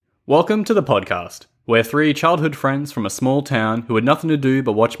Welcome to the podcast. We're three childhood friends from a small town who had nothing to do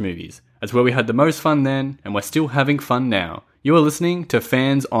but watch movies. It's where we had the most fun then, and we're still having fun now. You are listening to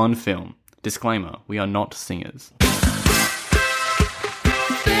Fans on Film. Disclaimer, we are not singers. Fans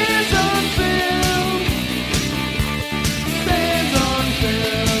on Film. Fans on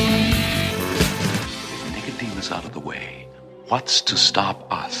Film. Nicodemus out of the way. What's to stop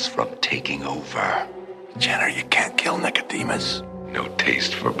us from taking over? Jenner, you can't kill Nicodemus. No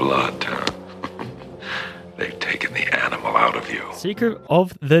taste for blood, huh? They've taken the animal out of you. Secret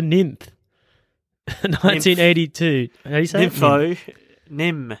of the NIMpH. 1982. How do you say it?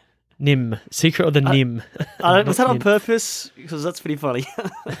 NIMpH. NIMpH. Secret of the NIMpH. Was that on purpose? Because that's pretty funny.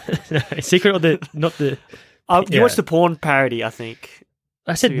 No, Secret of the... Not the... You watched the porn parody, I think.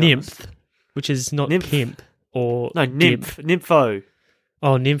 I said to be NIMpH, which is not NIMpH. pimp or... No, NIMpH. NIMpho.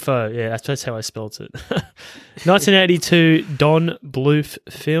 Oh, NIMpho. Yeah, that's how I spelled it. 1982 Don Bluth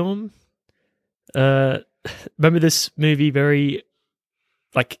film. Remember this movie very,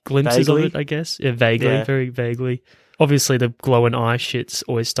 like, glimpses Vaguely? of it, I guess? Yeah, vaguely, Yeah. very vaguely. Obviously, the glowing eye shit's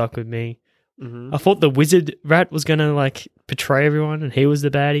always stuck with me. Mm-hmm. I thought the wizard rat was going to, like, betray everyone and he was the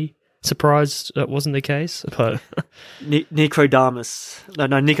baddie. Surprised that wasn't the case, but... Nicodemus.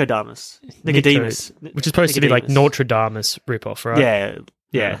 Nicodemus. Nicodemus. Which is supposed to be like Nicodemus. Notre Dame's ripoff, right? Yeah,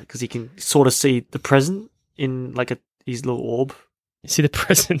 Yeah. because he can sort of see the present in like his little orb. You see the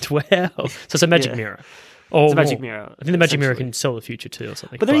present? Wow. So it's a magic Yeah. mirror. Or It's a magic more. mirror. I think the magic mirror essentially. can sell the future too or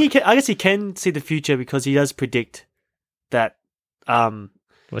something. But then I guess he can see the future because he does predict that well,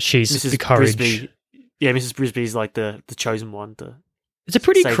 she's Mrs. the courage. Brisby. Yeah, Mrs. Brisby's like the chosen one to... It's a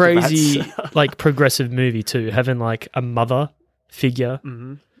pretty Save the crazy, rats. like, progressive movie too, having like a mother figure.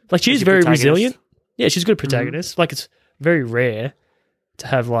 Mm-hmm. Like, she's As your very protagonist. resilient. Yeah, she's a good protagonist. Like, it's very rare to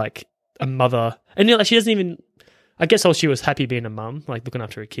have like a mother, and you know, like, she doesn't even. I guess she was happy being a mum, like looking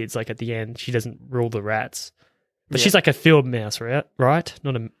after her kids. Like at the end, she doesn't rule the rats, but Yeah. she's like a field mouse, right? Right,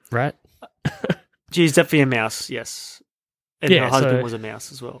 not a rat. She's definitely a mouse, yes. And Yeah, her husband so- was a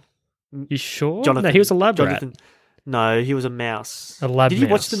mouse as well. You sure? Jonathan. No, he was a lab Jonathan. rat. No, he was a mouse. A lab Did you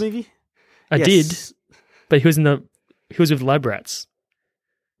watch mouse. the movie? I Yes. did, but he was with lab rats.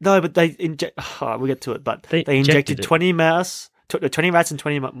 No, but they inject. We'll get to it. But They they injected injected it. 20 rats and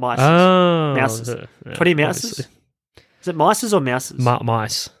 20 mice. Oh, Mouses. yeah, 20 mouses? obviously. Is it mices or mouses?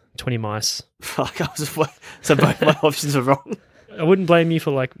 Mice. 20 mice. Fuck, so both my options are wrong. I wouldn't blame you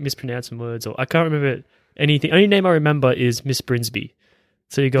for like mispronouncing words, or I can't remember anything. Only name I remember is Miss Brinsby.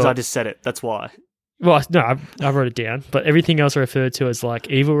 So you Because I got just said it. That's why. well, no, I wrote it down, but everything else I referred to as like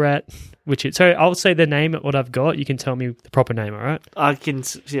evil rat, which is so I'll say the name what I've got. You can tell me the proper name, all right? I can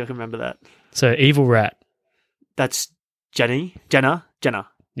see if I can remember that. So evil rat, That's Jenna, yeah.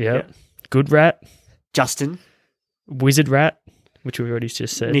 Yeah. Good rat, Justin, wizard rat, which we already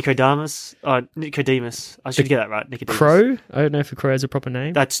just said. Nicodemus. I should get that right. Nicodemus. Crow. I don't know if a crow is a proper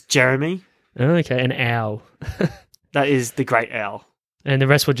name. That's Jeremy. Oh, okay, an owl, That is the Great Owl. and the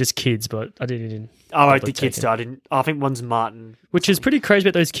rest were just kids, but I didn't even. I wrote bother the kids taking- too. I didn't. I think one's Martin. Which is pretty crazy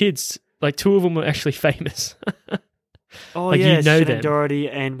about those kids. Like, two of them were actually famous. Oh Like, you yeah, know Shannon them. Doherty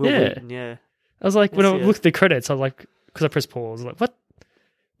and Will Yeah. Wheaton. Yeah. I was like, when I Yes, yeah. looked at the credits, I was like, because I pressed pause, I was like, what?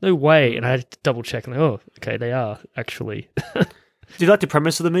 No way. And I had to double check. And like, oh, okay, they are actually. Do you like the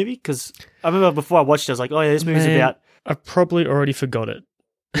premise of the movie? Because I remember before I watched it, I was like, oh yeah, this movie's Man, about I probably already forgot it.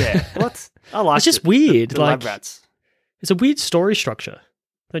 yeah. What? I like It's just weird, The lab like- rats. It's a weird story structure,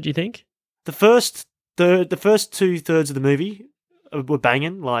 don't you think? The first 2/3 of the movie were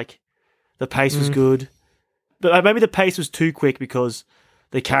banging. Like the pace was good, but maybe the pace was too quick because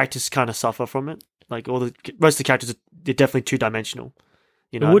the characters kind of suffer from it. Like most of the characters, they're definitely 2-dimensional.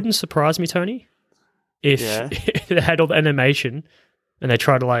 You know, It wouldn't surprise me, Tony, if Yeah. they had all the animation and they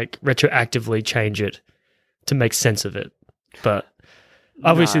tried to like retroactively change it to make sense of it. But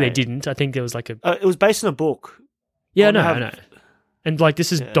obviously No. they didn't. I think there was like a It was based on a book. Yeah, I no, have- I know. And like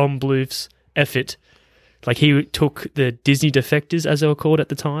this is Yeah. Don Bluth's effort. Like he took the Disney defectors, as they were called at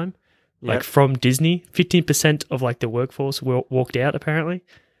the time, like Yep. from Disney. 15% of like the workforce walked out apparently.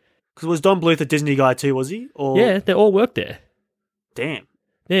 Because was Don Bluth a Disney guy too? Was he? Or Yeah, they all worked there. damn.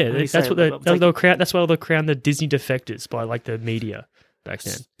 Yeah, What do you that's say? what they It's like- they'll crown. That's why they'll crown the Disney defectors by like the media back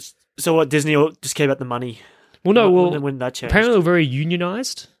then. So what? Disney all just cared about the money. Well, no, well, when that changed. apparently they were very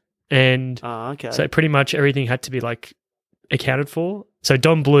unionized, and Oh, okay. so pretty much everything had to be like accounted for. So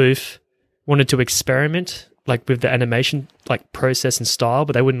Don Bluth wanted to experiment like with the animation like process and style,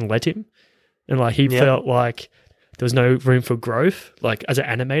 but they wouldn't let him. And like he Yep. felt like there was no room for growth, like as an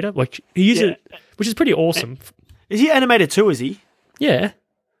animator. Like he used it, which is pretty awesome. Is he animated too? Is he? Yeah.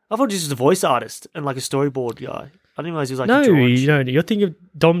 I thought he was just a voice artist and like a storyboard guy. I didn't realize he was like No, George. you don't. You're thinking of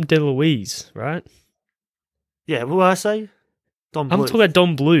Dom DeLuise, right? Yeah, what did I say? Don Bluth. I'm talking about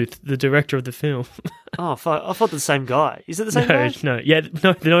Don Bluth, the director of the film. Oh, fuck. I thought the same guy. Is it the same no, guy? no, yeah,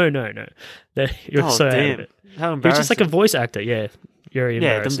 no. You're so out damn. of it. How He's embarrassing. just like a voice actor. Yeah, very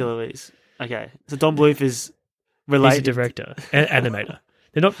Yeah, Dom embarrassing. DeLuise. Okay. So Don Bluth is He's a related. director, animator.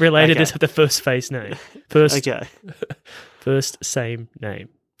 They're not related. Okay. Just have the first face name. First, Okay. first same name,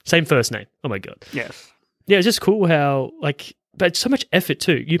 same first name. Oh my god. Yes. Yeah, it's just cool how but so much effort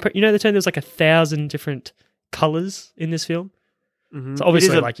too. You know, they're saying there's like 1,000 different colors in this film. Mm-hmm. So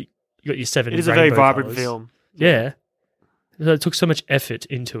obviously, you got your 7. it is a very rainbow vibrant colours. film. Yeah. So it took so much effort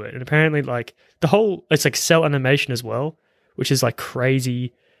into it. And apparently, it's like cell animation as well, which is like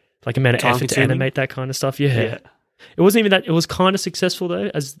crazy, like amount of effort to Time-consuming? animate that kind of stuff. Yeah. Yeah. It wasn't even that, it was kind of successful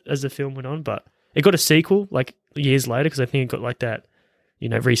though, as the film went on, but it got a sequel like years later because I think it got like that,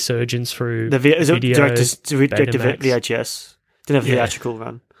 resurgence through Is it video, direct to Betamax. VHS? Didn't have a Yeah. theatrical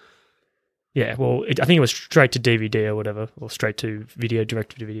run. Yeah, well, I think it was straight to DVD or whatever, or straight to video,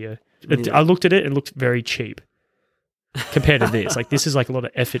 direct to video. Yeah. I looked at it and it looked very cheap compared to this. Like, this is like a lot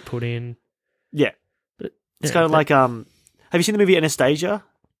of effort put in. Yeah. But, It's yeah, kind of like have you seen the movie Anastasia?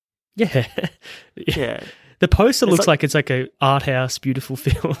 Yeah. Yeah. The poster It's looks like it's like a art house, beautiful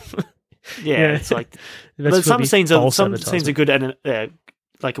film. Yeah, it's like That's but some really scenes false are advertisement. good and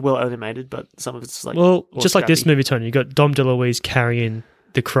like well animated, but some of it's like Well, more just like this scrappy. movie, Tony, you got Dom DeLuise carrying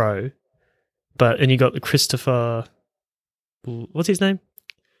the crow, and you got Christopher, what's his name?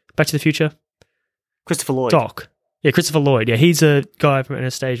 Back to the Future? Christopher Lloyd. Doc. Yeah, Christopher Lloyd. Yeah, he's a guy from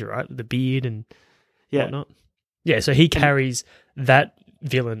Anastasia, right? With the beard and Yeah. whatnot. Yeah, so he carries that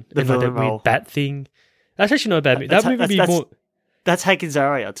villain The and like that villain role. weird bat thing. That's actually not a bad movie. That's- That movie would be that's- more... That's Hank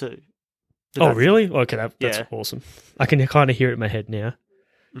Azaria too. The Oh, bat- really? Okay, that's Yeah. awesome. I can kind of hear it in my head now.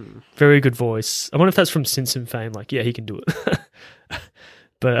 Mm. Very good voice. I wonder if that's from Simpson fame. Like, yeah, he can do it.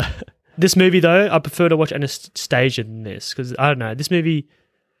 But this movie, though, I prefer to watch Anastasia than this because, I don't know, this movie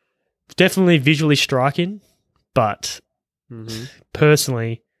definitely visually striking, but Mhm.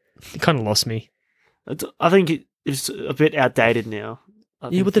 personally, it kind of lost me. I think it's a bit outdated now. I Yeah,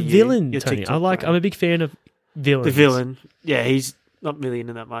 think but the for you, villain, your Tony, TikTok brain. I'm a big fan of villains. The villain. Yeah, he's not really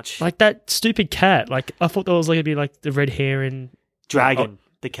into that much. Like that stupid cat. Like, I thought that was like going to be like the red herring. Dragon,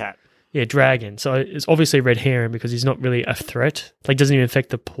 the cat. Yeah, dragon. So it's obviously red herring because he's not really a threat. Like, doesn't even affect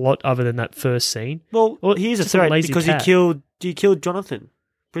the plot other than that first scene. Well, Well, he is a just a threat lazy because cat. he killed Jonathan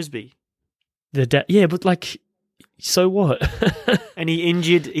Frisbee, Yeah, but like, so what? and he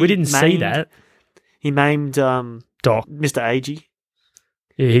injured. We didn't see that. He maimed Doc. Mr. Agee,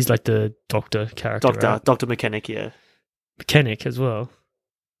 Yeah, he's like the doctor character. Right? Doctor Mechanic. Yeah, Mechanic as well.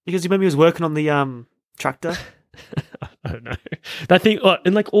 because you remember he was working on the tractor. I don't know. That thing,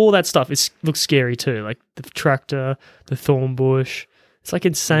 and like all that stuff looks scary too. Like the tractor, the thorn bush. It's like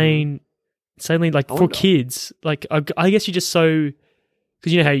insanely like I for wonder. kids. Like I guess you just so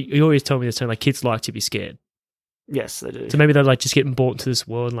because you know how you always tell me this, like kids like to be scared. Yes, they do. So maybe they're like just getting brought into this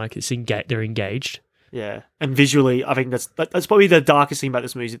world, and like they're engaged. Yeah, and visually, I think that's probably the darkest thing about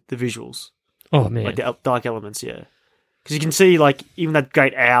this movie: the visuals, Oh man, like the dark elements. Yeah, because you can see like even that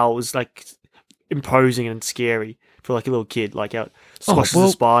great owl is like imposing and scary for like a little kid. Like how it squashes well-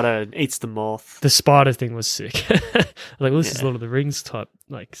 the spider and eats the moth. the spider thing was sick. Like, well, this is Yeah. Lord of the Rings type,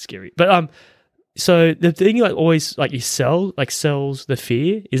 like scary. But so the thing like always like sells the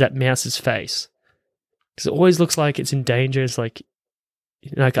fear is that mouse's face because it always looks like it's in danger. It's like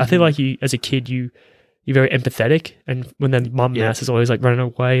I feel like you as a kid you're very empathetic, and when the mum Yeah. mouse is always like running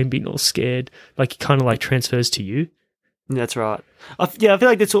away and being all scared, like it kind of like transfers to you. That's right. I feel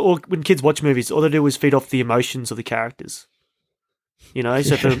like that's all when kids watch movies. All they do is feed off the emotions of the characters. You know,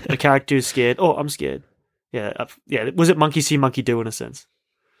 so if a character is scared, oh, I'm scared. Yeah, yeah. Was it monkey see, monkey do in a sense?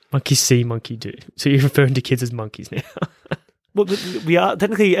 Monkey see, monkey do. So you're referring to kids as monkeys now? Well, we are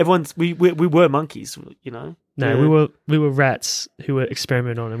technically everyone's. We were monkeys. You know, No, we were rats who were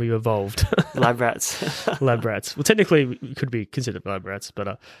experimented on, and we evolved. lab rats. Lab rats. Well, technically, we could be considered lab rats,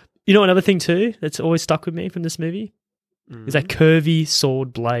 but you know, another thing too that's always stuck with me from this movie is that curvy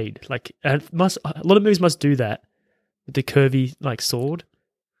sword blade. Like, a lot of movies must do that with the curvy like sword.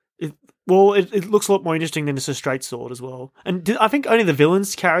 It looks a lot more interesting than just a straight sword as well. And I think only the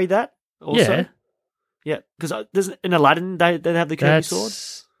villains carry that. Also. Yeah, because in Aladdin they have the curvy sword.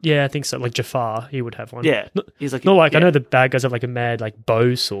 Yeah, I think so. Like Jafar, he would have one. Yeah, Not, he's like not like I yeah. know the bad guys have like a mad like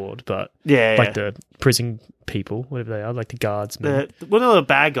bow sword, but Yeah, like the prison people, whatever they are, like the guardsmen. one of the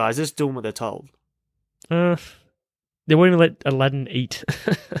bad guys. They're just doing what they're told. They won't even let Aladdin eat.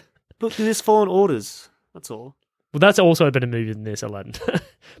 Look, they're just following orders. That's all. Well, that's also a better movie than this, Aladdin.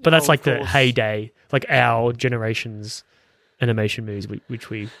 But that's Oh, like of the course. heyday, like our generation's animation movies, which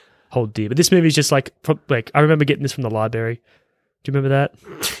we hold dear. But this movie is just like I remember getting this from the library. Do you remember that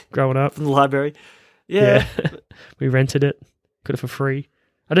growing up? From the library. Yeah. We rented it, got it for free.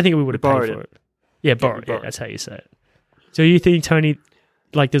 I don't think we would have paid borrowed for it. Yeah, borrowed. Yeah, borrowed. that's how you say it. So you think, Tony,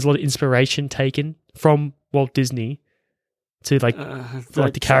 like there's a lot of inspiration taken from Walt Disney to like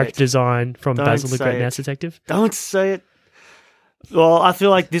Don't the character say it. design from Don't Basil the say Great it. Mouse Detective? Don't say it. Well, I feel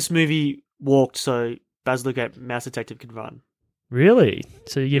like this movie walked so Basil the Great Mouse Detective could run. Really?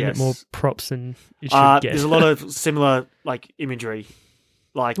 So you're giving it more Yes. props than it should get. There's a lot of similar like imagery.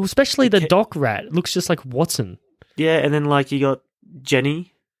 Like Well, especially the ca- doc rat. It looks just like Watson. yeah, and then like you got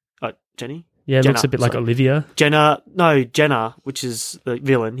Jenny. Jenny? Yeah, it looks Jenna, a bit like sorry. Olivia. Jenna, which is the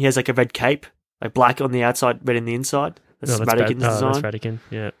villain. He has like a red cape, like black on the outside, red in the inside. That's Radican's design. That's Radican,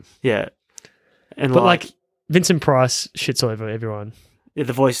 yeah. Yeah. And But like Vincent Price shits all over everyone. yeah,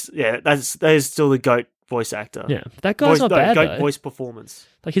 the voice, that is still the GOAT voice actor. Yeah, that guy's not bad GOAT though. voice performance.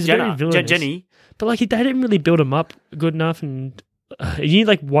 Like he's very villainous. Jenny. But like they didn't really build him up good enough, and you need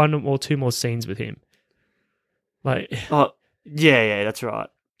like one or two more scenes with him. Like Oh, yeah, that's right.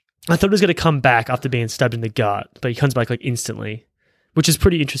 I thought he was going to come back after being stabbed in the gut, but he comes back like instantly, which is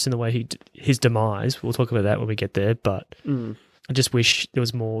pretty interesting the way his demise. We'll talk about that when we get there, but I just wish there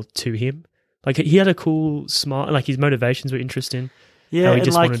was more to him. Like he had a cool smile, like his motivations were interesting. Yeah, how he and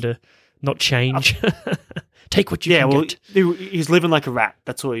just like, wanted to not change. Take what you yeah, can well, get. he's living like a rat.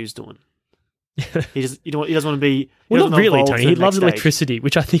 That's what he was doing. He just, he doesn't want to be. Well, doesn't not really, evolve to Tony. the He next loves stage. electricity,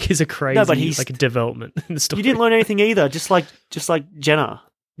 which I think is a crazy but he's- like a development in the story. You didn't learn anything either. Just like Jenna,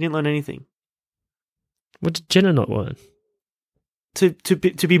 you didn't learn anything. What did Jenna not learn?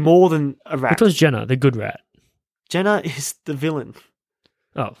 To be more than a rat. Which was Jenna, the good rat? Jenna is the villain.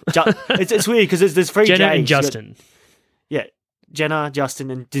 Oh, It's weird because there's three Jenna J's. and Justin. Yeah, Jenna, Justin,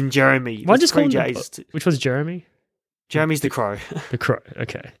 and then Jeremy. Why There's just call three him? J's. Which was Jeremy? Jeremy's the crow. The crow.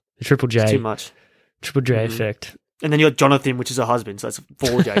 Okay, the Triple J. Too much. Triple J Mhm. effect. And then you got Jonathan, which is a husband. So that's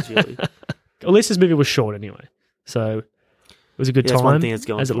four J's really. At least this movie was short anyway, so it was a good Yeah, that's one time thing that's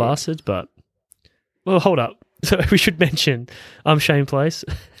going as it for it. lasted. But well, hold up. So we should mention I'm Shane Place,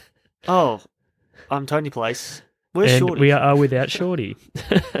 Oh, I'm Tony Place. Where's and Shorty? we are without Shorty.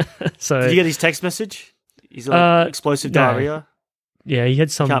 So Did you get his text message? He's like explosive no. diarrhea. yeah, he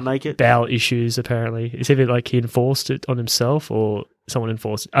had some Can't make it. bowel issues. Apparently, it's either like he enforced it on himself or someone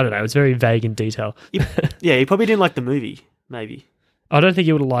enforced it. I don't know. It's very vague in detail. Yeah, he probably didn't like the movie. Maybe. I don't think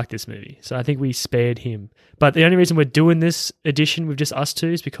he would have liked this movie, so I think we spared him. But the only reason we're doing this edition with just us two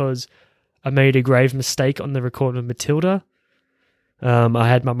is because I made a grave mistake on the recording of Matilda. I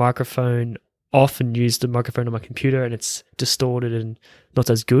had my microphone off and used the microphone on my computer, and it's distorted and not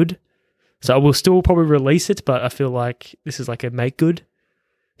as good. So I will still probably release it, but I feel like this is like a make good.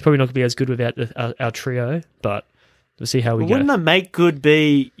 It's probably not going to be as good without our trio, but we'll see how we go. Wouldn't a make good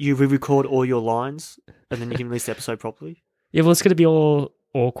be you re-record all your lines and then you can release the episode properly? Yeah, well, it's going to be all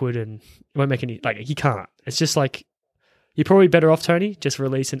awkward and it won't make any... Like, you can't. It's just like... You're probably better off, Tony, just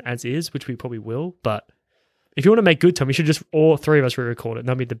releasing as is, which we probably will. But if you want to make good, Tony, we should just all three of us re-record it.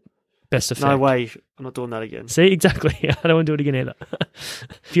 That'll be the best effect. No way. I'm not doing that again. See, exactly. I don't want to do it again either.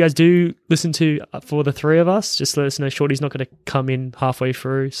 If you guys do listen to for the three of us, just let us know. Shorty's not going to come in halfway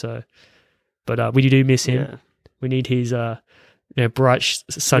through. So, but we do miss him. Yeah. We need his bright,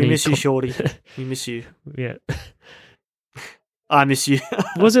 sunny... We miss you, Shorty. We miss you. Yeah. I miss you.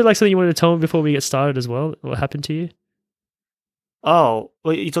 Was it like something you wanted to tell me before we get started as well? What happened to you? Oh,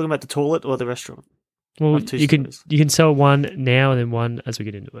 well, are you talking about the toilet or the restaurant? Well, I have two you stories. can tell one now and then one as we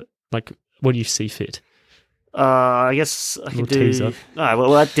get into it. Like, what do you see fit? I guess I can Little do. teaser. All right, well,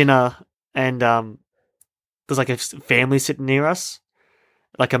 we're at dinner and there's like a family sitting near us,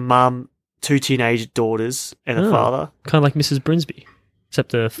 like a mum, two teenage daughters, and a Oh. father. Kind of like Mrs. Brinsby,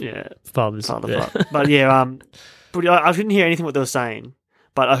 except the Yeah, father's father. there. But yeah, but I didn't hear anything what they were saying,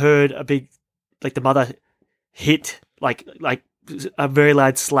 but I heard a big, like the mother hit like a very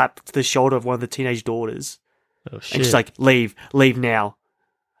loud slap to the shoulder of one of the teenage daughters, Oh shit! and she's like, "Leave now,"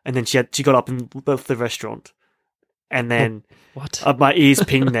 and then she got up and left the restaurant, and then what? my ears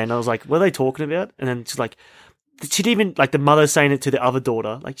pinged. Then I was like, "What are they talking about?" And then she's like, she didn't even like the mother saying it to the other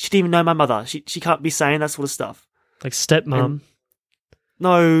daughter, like she didn't even know my mother. She can't be saying that sort of stuff. Like stepmom.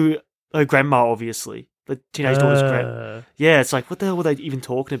 No, grandma, obviously. The teenage daughter's grandma. Uh, Yeah, it's like, what the hell were they even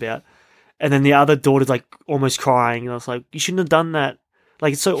talking about? And then the other daughter's like almost crying, and I was like, you shouldn't have done that.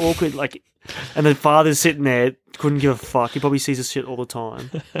 Like, it's so awkward. Like, and the father's sitting there, couldn't give a fuck. He probably sees this shit all the time.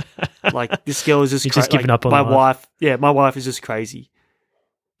 Like, this girl is just He's just giving like, up on my life. wife. Yeah, my wife is just crazy.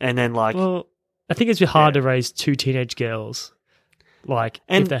 And then like, well, I think it's hard Yeah. to raise two teenage girls, like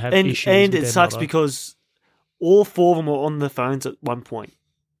And if they have and issues. and with it their sucks mother. because all four of them were on their phones at one point.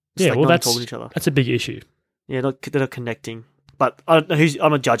 Just yeah, like well, not that's talking to each other. that's a big issue. Yeah, they're not connecting. But I don't know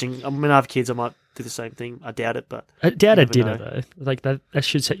I'm not judging. When I have kids, I might do the same thing. I doubt it, but I doubt You at never dinner know. though. Like that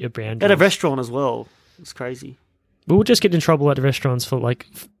should set your boundaries. at a restaurant as well. It's crazy. We'll just get in trouble at restaurants for like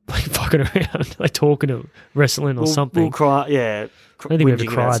fucking around, like talking or wrestling or something. We'll cry. Yeah, I don't think we ever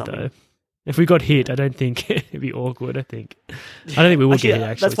whinging about cried something. though. If we got hit, I don't think it'd be awkward. I think I don't think we would get hit.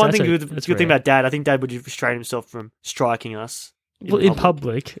 Actually, That's one thing. that's Good thing rare. about Dad. I think Dad would restrain himself from striking us. Well, in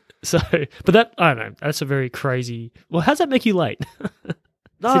public. So, but that I don't know. That's a very crazy. Well, how's that make you late?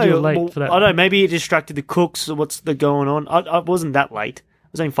 No, Said you were late for that I don't know. Maybe it distracted the cooks or what's going on. I wasn't that late. I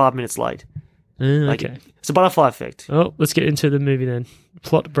was only 5 minutes late. Like, Okay. it's a butterfly effect. Oh, let's get into the movie then.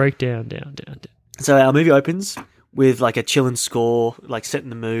 Plot breakdown. Down. So our movie opens with like a chilling score, like setting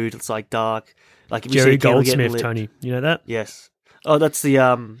the mood. It's like dark. Like we see Jerry a candle getting Goldsmith, lit. Tony. You know that Yes. Oh, that's the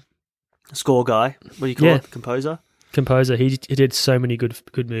score guy. What do you call Yeah. it? Composer. composer. He did so many good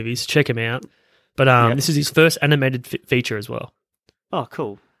movies. Check him out. But Yep. this is his first animated feature as well. Oh,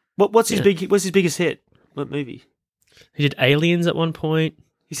 cool. What's his Yeah. What's his biggest hit? What movie? He did Aliens at one point.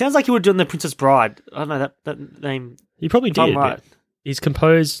 He sounds like he would have done The Princess Bride. I don't know that name. He probably If I'm did. right. He's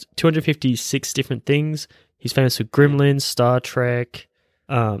composed 256 different things. He's famous for Gremlins, Star Trek,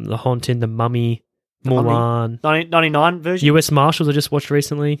 The Haunting, The Mummy, Mummy? Mulan. 99 version. US Marshals I just watched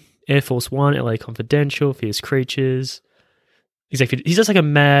recently. Air Force One, LA Confidential, Fierce Creatures. He's just like a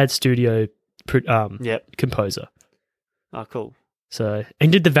mad studio Yep. composer. Oh, cool. So,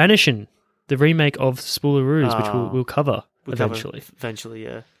 and did The Vanishing, the remake of Spoileroos, which Ah. we'll cover We'll cover eventually. Eventually,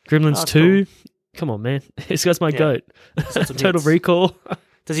 yeah. Gremlins Oh, 2. Come on, man. This guy's my Yeah. goat. Got some Total hits. Recall.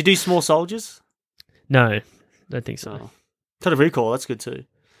 Does he do Small Soldiers? No, don't think so. No. Total Recall. That's good too.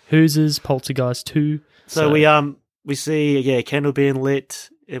 Hoosiers, Poltergeist 2. So we see a candle being lit,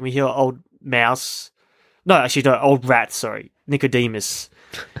 and we hear old mouse. No, actually, no, old rat. Sorry, Nicodemus.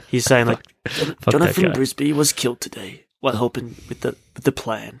 He's saying like Fuck Jonathan that guy. Brisby was killed today while helping with the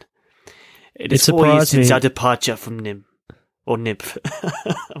plan. It It is 4 years surprised since me. our departure from NIMH. Or NIMpH.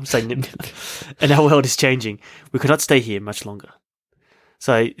 I'm saying NIMpH. And our world is changing. We cannot stay here much longer.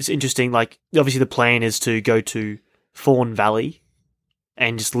 So it's interesting. Like, obviously, the plan is to go to Fawn Valley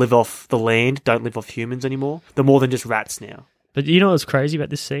and just live off the land. Don't live off humans anymore. They're more than just rats now. But you know what's crazy about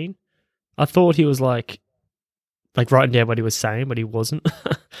this scene? I thought he was like writing down what he was saying, but he wasn't.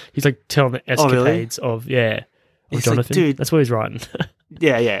 He's like telling the Oh, really? escapades of It's like, Jonathan. dude- That's what he's writing.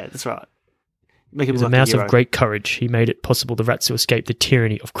 Yeah, that's right. Make He him was a look mouse hero. of great courage. He made it possible the rats to escape the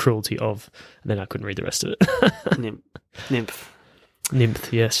tyranny of cruelty of. And then I couldn't read the rest of it. NIMpH.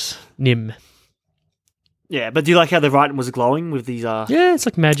 NIMpH, yes. NIM. Yeah, but do you like how the writing was glowing with these? Yeah, it's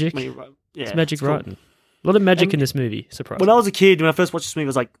like magic. Yeah, It's magic cool. writing. A lot of magic And in this movie. Surprise. When I was a kid, when I first watched this movie, I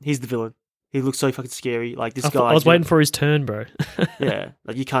was like, "He's the villain. He looks so fucking scary." Like this guy. I was waiting for his turn, bro. Yeah,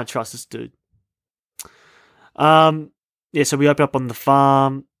 like you can't trust this dude. Yeah. So we open up on the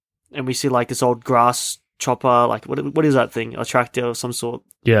farm, and we see like this old grass chopper. Like what is that thing? A tractor of some sort?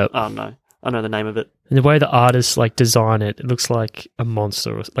 Yeah. I don't know. I don't know the name of it. And the way the artists like design it, it looks like a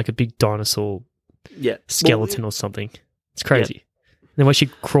monster or like a big dinosaur Yeah, skeleton or something. It's crazy. And the way she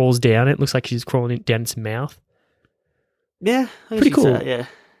crawls down, it looks like she's crawling down its mouth. Yeah, I guess Pretty you could say cool. that, yeah,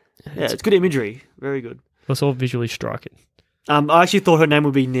 it's good imagery. Very good. It's all visually striking. I actually thought her name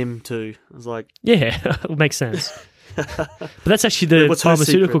would be Nim too. I was like, Yeah, it makes sense. But that's actually the What's her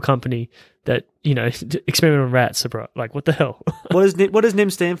pharmaceutical secret? company that, experiment on rats. Bro. Like, what the hell? what does Nim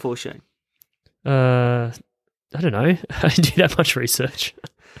stand for, Shane? I don't know. I didn't do that much research.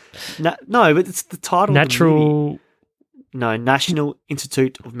 No, but it's the title. Of the movie. Natural. No, National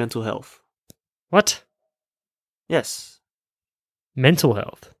Institute of Mental Health. What? Yes. Mental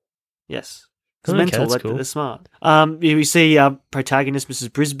health. Yes. It's Okay, mental. that's cool. They're smart. We see protagonist Mrs.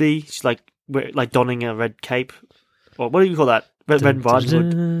 Brisby. She's like donning a red cape. Or what do you call that? Red and white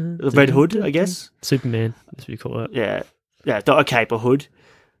hood. The red hood, I guess. Superman. That's what you call it. Yeah. A cape, a hood.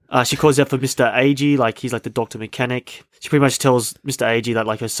 She calls out for Mr. Agee, like he's like the doctor mechanic. She pretty much tells Mr. Agee that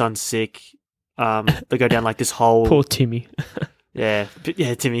like her son's sick. They go down like this hole. Poor Timmy. Yeah,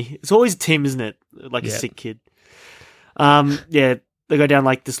 Timmy. It's always Tim, isn't it? Like a Yeah. sick kid. Yeah, they go down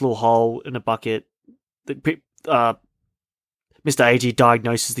like this little hole in a bucket. Mr. Agee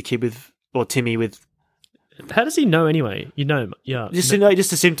diagnoses the kid Timmy with How does he know anyway? Yeah. just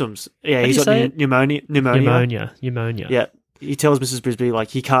the symptoms. Yeah, How do he's you got say it? pneumonia. Pneumonia. Yeah, he tells Mrs. Brisby like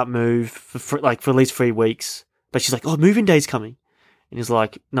he can't move for at least 3 weeks. But she's like, "Oh, moving day's coming," and he's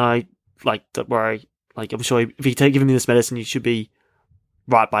like, "No, like don't worry. Like I'm sure if you give him this medicine, you should be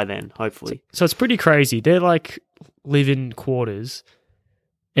right by then, hopefully. So it's pretty crazy. They're like live in quarters.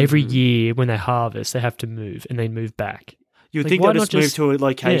 Every year when they harvest, they have to move and they move back. You'd Like, think why they'll not just move just- to a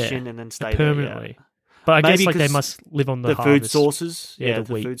location and then stay permanently. there. Yeah. But I Maybe guess like they 'cause must live on the The harvest, food sources. Yeah, Yeah, the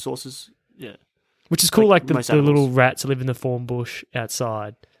the wheat. food sources. Yeah. which is cool. like Like most the little animals. rats that live in the thorn bush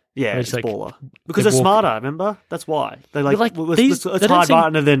outside. Yeah, They it's just, like, baller. Because they they're walk- smarter, remember? That's why. They like, like, let's these- they don't hide seem- right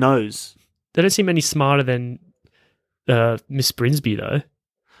under their nose. They don't seem any smarter than Miss Brinsby though.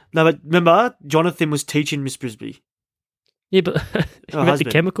 No, but remember, Jonathan was teaching Miss Brisby. Yeah, but about the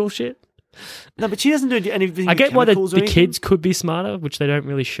husband. chemical shit. No, but she doesn't do anything I with get why the chemicals or anything. kids could be smarter, which they don't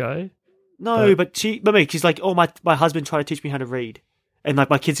really show. No, but she's like, oh, my husband tried to teach me how to read. And like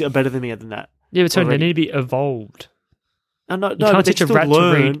my kids are better than me than that. Yeah, but Tony, they Already. need to be evolved. No, You but can't they teach a still rat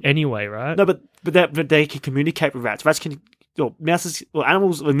learn. to read anyway, right? No, but they can communicate with rats. Rats can, or mouses, or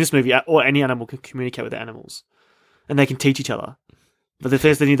animals in this movie, or any animal can communicate with the animals, and they can teach each other. But the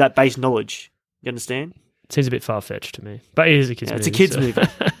first, they need that base knowledge. You understand? Seems a bit far fetched to me, but it is a kids' Yeah, movie. it's a kids' so- movie.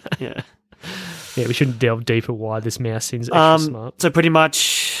 Yeah. Yeah, we shouldn't delve deeper why this mouse seems extra smart. So pretty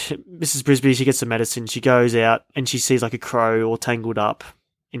much, Mrs. Brisby, she gets some medicine. She goes out and she sees like a crow all tangled up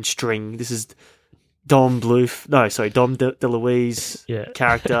in string. This is Don Bluth. No, sorry, Dom DeLuise Yeah.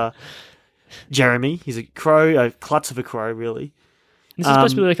 character. Jeremy. He's a crow, a klutz of a crow, really. This is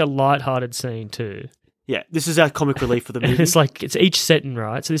supposed to be like a light-hearted scene too. Yeah, this is our comic relief for the And movie. it's like it's each setting,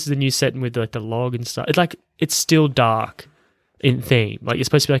 right? So this is the new setting with like the log and stuff. It's like it's still dark in theme. Like it's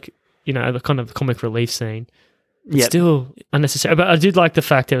supposed to be like, you know, the kind of comic relief scene. It's Yep. still unnecessary. But I did like the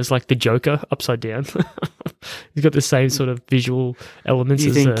fact that it was like the Joker upside down. He's got the same sort of visual elements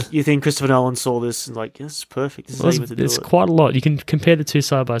as You think Christopher Nolan saw this and like, this is perfect. This is how you meant to do there's it. quite a lot. You can compare the two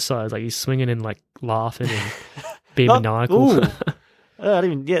side by side. Like he's swinging and like laughing and being maniacal. Ooh. I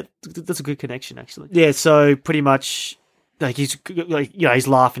didn't even, yeah, that's a good connection actually. Yeah, so pretty much like he's like, you know, he's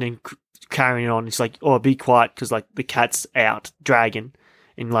laughing and carrying on. It's like, oh, be quiet because like the cat's out dragging,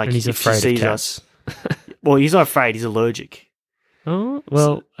 and like And he's if she afraid of sees cats. us. Well, he's not afraid. He's allergic. Oh,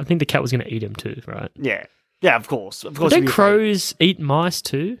 well, I think the cat was going to eat him too, right? Yeah, yeah, of course. But he'd don't be afraid. crows eat mice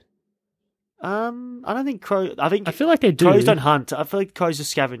too? I don't think crow. I think I feel like they do. crows don't hunt. I feel like crows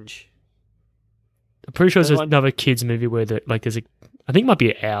just scavenge. I'm pretty sure there's Don't- another kids movie where like there's I think it might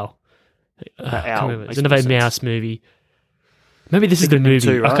be an owl. I can't owl remember. makes There's another more sense. mouse movie. Maybe this is the Thinking of movie.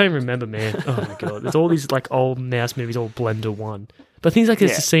 them too, I right? can't even remember, man. Oh my god, there's all these like old mouse movies all blend to one. But things like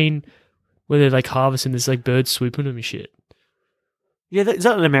there's Yeah. a scene where they're like harvesting, there's like birds swooping them and shit. Yeah, is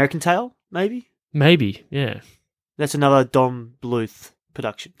that an American Tale? Maybe. Maybe, yeah. That's another Don Bluth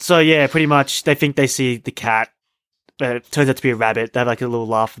production. So yeah, pretty much they think they see the cat. It turns out to be a rabbit. They have like a little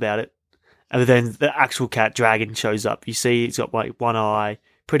laugh about it. And then the actual cat dragon shows up. You see it's got like one eye,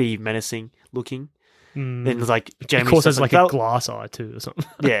 pretty menacing looking. Then it's like Jeremy Of course, there's starts like a "Oh," glass eye too or something.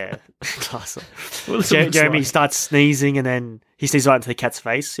 yeah, glass eye. What does it look Jeremy like? starts sneezing and then he sneezes right into the cat's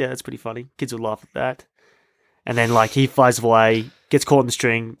face. Yeah, that's pretty funny. Kids will laugh at that. And then like he flies away, gets caught in the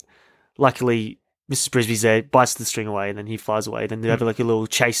string. Luckily, Mrs. Brisby's there, bites the string away, and then he flies away. Then they have like a little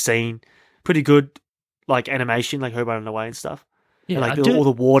chase scene. Pretty good, like animation, like her running away and stuff. Yeah, And, like I do- all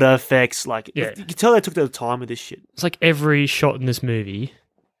the water effects. Like Yeah. you can tell they took their time with this shit. It's like every shot in this movie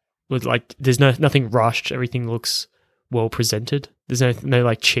with like there's nothing rushed. Everything looks well presented. There's no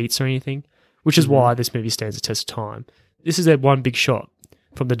like cheats or anything, which is why this movie stands the test of time. This is their one big shot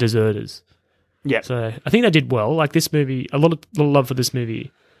from the deserters. Yeah. So I think they did well. Like this movie, a lot of love for this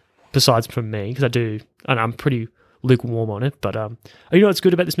movie. Besides from me, because I do, and I'm pretty lukewarm on it. But you know what's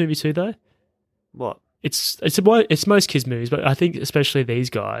good about this movie too, though? What? It's most kids movies, but I think especially these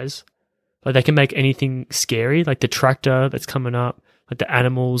guys, like they can make anything scary, like the tractor that's coming up, like the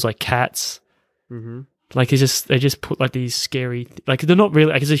animals, like cats. Mm-hmm. Like they just put like these scary, like they're not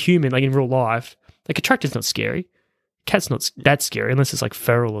really like as a human, like in real life, like a tractor's not scary, cat's not that scary unless it's like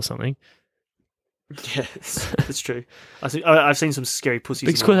feral or something. Yeah, that's true. I've seen some scary pussies.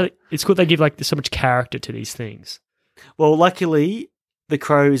 But it's in cool. my life. It's cool they give like so much character to these things. Well, luckily, the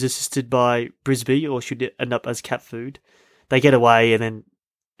crow is assisted by Brisby, or should end up as cat food. They get away, and then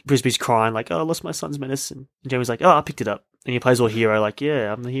Brisby's crying, like, oh, I lost my son's medicine. And Jamie's like, oh, I picked it up. And he plays all hero, like,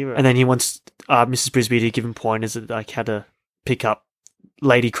 yeah, I'm the hero. And then he wants Mrs. Brisby to give him pointers at like how to pick up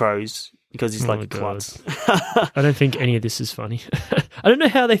lady crows because he's Oh like my a God. klutz. I don't think any of this is funny. I don't know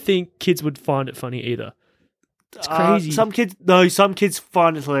how they think kids would find it funny either. It's crazy. Some kids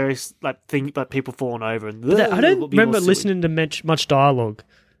find it hilarious, like people falling over. And I it'll don't be more remember silly. listening to much dialogue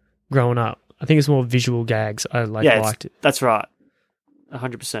growing up. I think it's more visual gags. I liked it. That's right,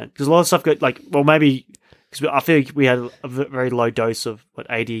 100%. Because a lot of stuff got like, well, maybe because I feel like we had a very low dose of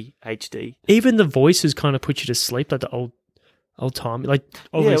ADHD. Even the voices kind of put you to sleep, like the old time. Like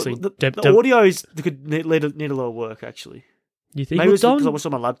obviously, the audio could need a lot of work actually. You think? Maybe Well, it's because I watched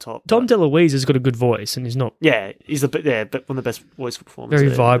it on my laptop. Dom DeLuise has got a good voice, and he's not he's one of the best voice performers.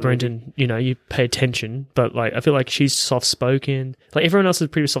 very vibrant, and you pay attention. But like, I feel like she's soft spoken. Like everyone else is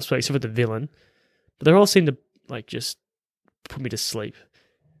pretty soft spoken, except for the villain. But they all seem to like just put me to sleep.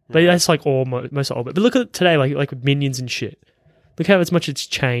 But that's like most all. But look at it today, like with Minions and shit. Look how much it's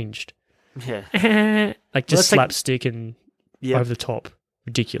changed. Yeah, like just slapstick and over the top,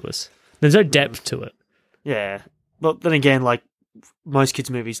 ridiculous. There's no depth to it. Yeah. Well, then again, like most kids'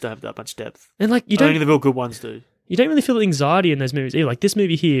 movies don't have that much depth, and like only the real good ones do. You don't really feel anxiety in those movies either. Like this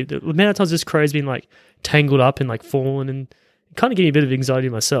movie here, the amount of times this crow's been like tangled up and like fallen, and it kind of gave me a bit of anxiety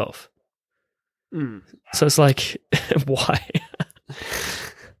myself. So it's like, why?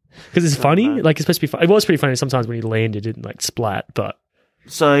 Because it's funny. Like it's supposed to be fun. It was pretty funny sometimes when he landed and like splat. But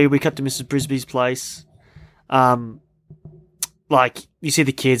so we cut to Mrs. Brisby's place. Like you see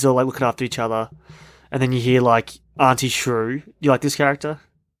the kids all like looking after each other, and then you hear like Auntie Shrew. You like this character?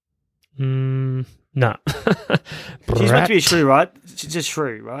 No. She's meant to be a shrew, right? She's just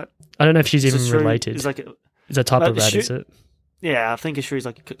shrew, right? I don't know if she's even related. It's like it's a type of rat, is it? Yeah, I think a shrew is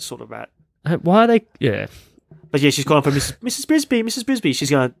like a sort of rat. Why are they? Yeah. But yeah, she's gone for Mrs. Brisby, Mrs. Brisby. She's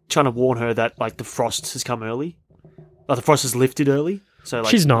trying to warn her that like the frost has come early. Like the frost has lifted early. So like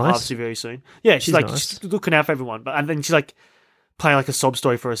she's nice. Obviously very soon. Yeah, she's like nice. She's looking out for everyone. And then she's like playing like a sob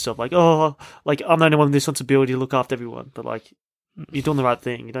story for herself. Like, oh, like I'm the only one with this responsibility to look after everyone. But like you're doing the right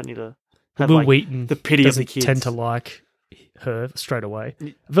thing. You don't need to have Will like, Wheaton the pity of the doesn't kids. tend to like her straight away.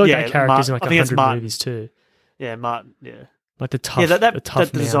 I feel like that character's in like 100 movies too. Yeah, Martin. Yeah, like the tough. that mouse.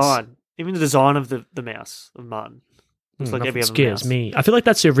 design. Even the design of the mouse of Martin. Looks like every other scares mouse. me. I feel like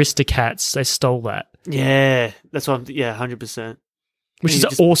that's the Aristocats. They stole that. Yeah, that's what 100%. Which is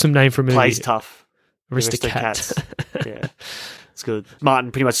an awesome name for a movie. Plays tough. Aristocats. Yeah, it's good.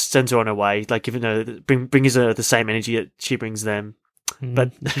 Martin pretty much sends her on her way, like giving her brings her the same energy that she brings them.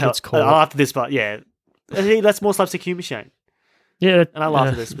 But after this part, I think that's more slapstick humor, Shane. Yeah, and I laugh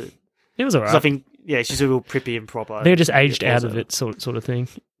at this bit. It was alright. I think she's a real prippy and proper. They just aged out of it, sort of thing.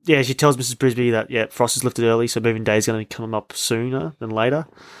 Yeah, she tells Mrs. Brisby that frost is lifted early, so moving day is going to come up sooner than later.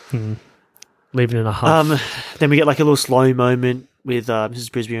 Leaving in a huff. Then we get like a little slow moment with Mrs.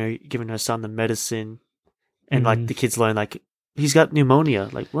 Brisby giving her son the medicine, and like the kids learn like he's got pneumonia.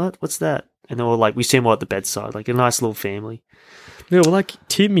 Like what? What's that? And then we see him all at the bedside, like a nice little family. Yeah, well, like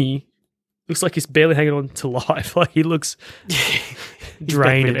Timmy looks like he's barely hanging on to life. Like he looks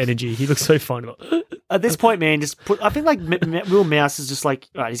drained of energy. He looks so fine. At this point, man, I think like Will Mouse is just like,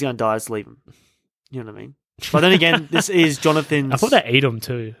 all right, he's going to die, let's leave him. You know what I mean? But then again, this is Jonathan's... I thought they ate him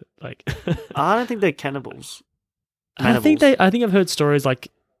too. Like, I don't think they're cannibals. I think I've heard stories like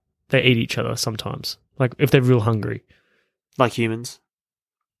they eat each other sometimes. Like if they're real hungry. Like humans.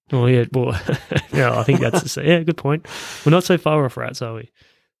 Oh yeah, well, I think that's good point. We're not so far off rats, are we?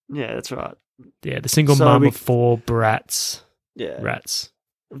 Yeah, that's right. Yeah, the single mum of 4 brats. Yeah. Rats.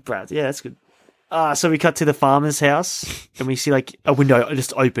 Brats, yeah, that's good. So we cut to the farmer's house, and we see like a window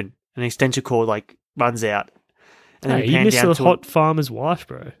just open, and an extension cord like runs out. And then you missed the hot farmer's wife,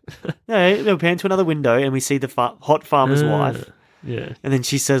 bro. No, we pan to another window, and we see the hot farmer's wife. Yeah. And then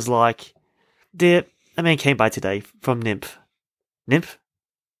she says like, "Dear, a man came by today from NIMpH. NIMpH?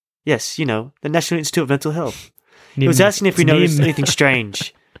 Yes, the National Institute of Mental Health. He was asking if we noticed anything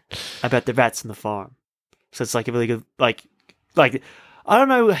strange about the rats on the farm." So it's like a really good like I don't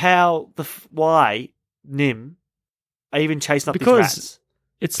know why NIMpH are even chasing up these rats.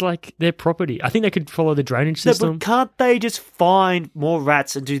 It's like their property. I think they could follow the drainage system. No, but can't they just find more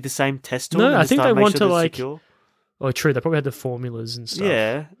rats and do the same test to them? No, I think they want to like... Secure? Oh, true. They probably had the formulas and stuff.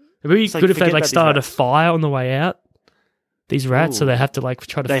 Yeah. It'd be good if they like started a fire on the way out. These rats, so they have to like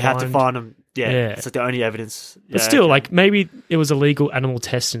try to have to find them. Yeah. It's like the only evidence. But still, like maybe it was illegal animal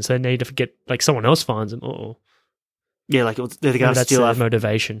testing, so they need to get like someone else finds them. Yeah, like they're going to steal their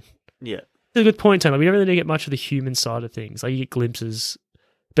motivation. Yeah. It's a good point, Tom. Like, we don't really get much of the human side of things. Like you get glimpses,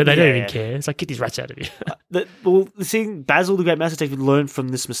 but they don't even care. It's like, get these rats out of here. The thing, Basil the Great Master Detective learned from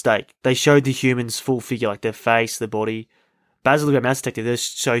this mistake. They showed the humans full figure, like their face, their body. Basil the Great Master Detective, they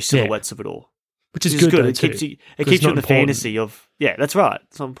show silhouettes of it all. Which is good. Though, it keeps you in the fantasy of... Yeah, that's right.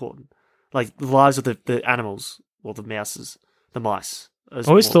 It's not important. Like, the lives of the animals, or the mouses, the mice. I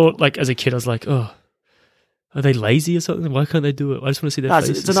always thought, like, as a kid, I was like, oh, are they lazy or something? Why can't they do it? I just want to see their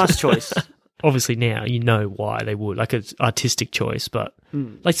faces. It's a nice choice. Obviously now, you know why they would. Like, it's artistic choice, but...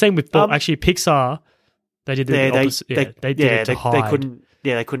 Like, same with... actually, Pixar, they did the opposite. They did it to hide.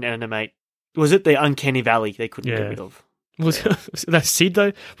 They couldn't animate. Was it the Uncanny Valley they couldn't get rid of? Was that Sid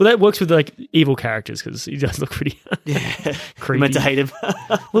though? Well, that works with like evil characters because he does look pretty Yeah, creepy. meant to hate him.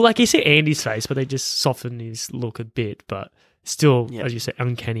 Well, like you see Andy's face, but they just soften his look a bit, but still, Yeah. as you say,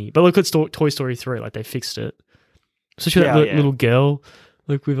 uncanny. But look at Toy Story 3, like they fixed it. Especially that Yeah. little girl,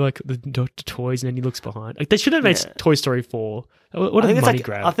 like with like the toys, and then he looks behind. Like they should have made Yeah. Toy Story 4. What I a think it's money like,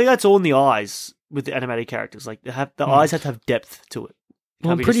 grab. I think that's all in the eyes with the animated characters. Like the eyes have to have depth to it.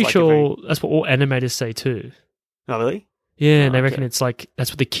 Well, I'm Can't be pretty just like a sure that's what all animators say too. Oh, really? Yeah, and Oh, they reckon okay. it's like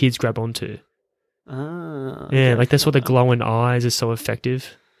that's what the kids grab onto. Ah, Yeah, okay. like that's what the glowing eyes is so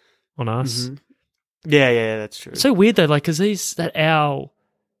effective on us. Mhm. Yeah, that's true. It's so weird though, like because that owl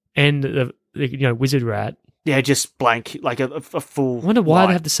and the wizard rat. Yeah, just blank, like a full. I wonder why light.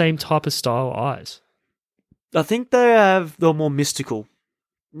 they have the same type of style eyes. I think they're more mystical.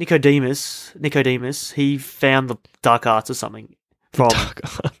 Nicodemus, he found the dark arts or something from. Dark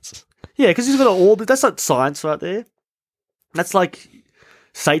eyes. Yeah, because he's got an orb. That's not science right there. That's like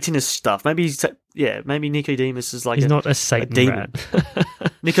Satanist stuff. Maybe maybe Nicodemus is like He's not a Satan demon.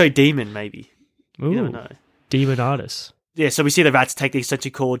 rat. Nicodemon, maybe. You never Ooh, know. demon artist. Yeah, so we see the rats take the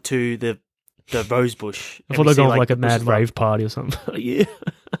extension cord to the rose bush. I and thought we they're see, going like a the bush mad is rave party or something. Yeah.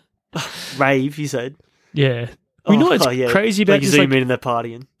 Rave, you said. Yeah. We know it's yeah. crazy about like this. zoom Like, in and they're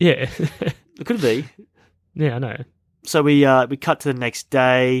partying. yeah. It could be. Yeah, I know. So we cut to the next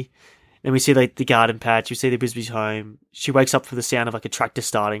day. Then we see like the garden patch. We see the Brisby's home. She wakes up for the sound of like a tractor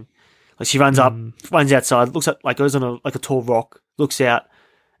starting. Like she runs up, runs outside, looks at like goes on a tall rock, looks out,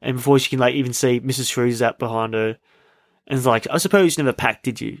 and before she can like even see Mrs. Shrew's out behind her, and it's like, I suppose you never packed,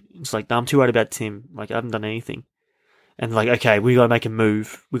 did you? It's like, no, I'm too worried about Tim. Like I haven't done anything. And like, okay, we got to make a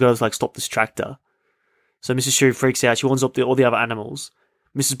move. We got to like stop this tractor. So Mrs. Shrew freaks out. She warns up all the other animals.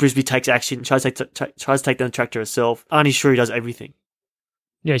 Mrs. Brisby takes action, tries to take down the tractor herself. Auntie Shrew does everything.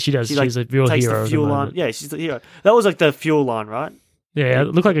 Yeah, she does. She, like, She's a real takes hero. the of fuel the line. moment. Yeah, she's the hero. That was like the fuel line, right? Yeah, it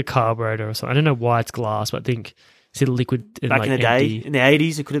looked like a carburetor or something. I don't know why it's glass, but I think it's either liquid and Back like in the empty. day, in the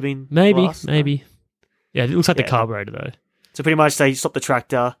 80s, it could have been Maybe, glass, no? maybe. Yeah, it looks like the Yeah. carburetor though. So pretty much they stop the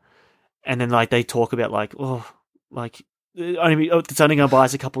tractor, and then like they talk about like, oh, like it's only going to buy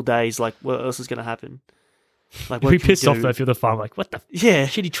us a couple days. Like, what else is going to happen? Like, You'd be pissed off though if you're the farm. Like, what the Yeah,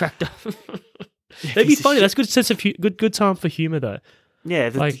 shitty tractor? That'd be funny. That's good sense of good time for humor though. yeah.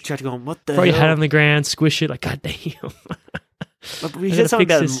 The like, tractor going, what the Throw your hell? hat on the ground, squish it. Like, god damn. But he I said gotta something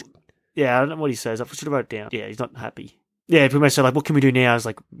fix about this. Yeah, I don't know what he says. I should have wrote it down. Yeah, he's not happy. Yeah, pretty much. So like, what can we do now? Is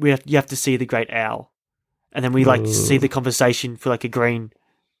like you have to see the great owl, and then we like see the conversation for like a green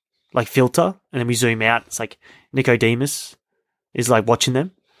like filter, and then we zoom out. It's like Nicodemus is like watching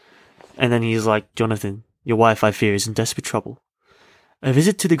them, and then he's like, Jonathan, your wife, I fear, is in desperate trouble. A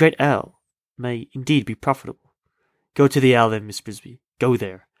visit to the great owl may indeed be profitable. Go to the owl then, Miss Brisby. Go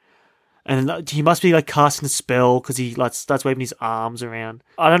there. And he must be like casting a spell because he like starts waving his arms around.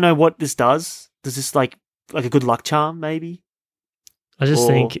 I don't know what this does. Does this like a good luck charm maybe? I just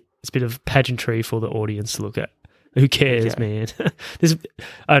Or- think it's a bit of pageantry for the audience to look at. Who cares, Okay. man? This,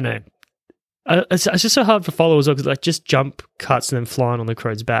 I don't know. It's just so hard to follow as well because like just jump cuts and then flying on the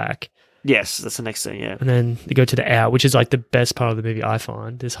crow's back, Yes, that's the next thing. Yeah. and then they go to the owl, which is like the best part of the movie. I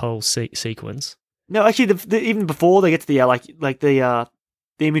find this whole sequence. No, actually, even before they get to the owl, like the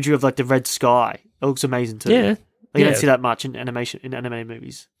imagery of like the red sky, it looks amazing too. Yeah, Like, you yeah. don't see that much in animated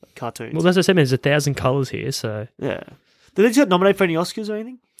movies, like cartoons. Well, that's what I said. Man, there's 1,000 colors here, so yeah. Did they just get nominated for any Oscars or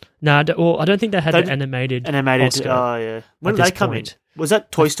anything? no. I don't think they had They- the animated. Animated. Oscar Oh yeah. When at did they this come point. in? Was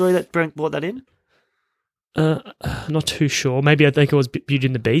that Toy Story that brought that in? Not too sure. Maybe I think it was Beauty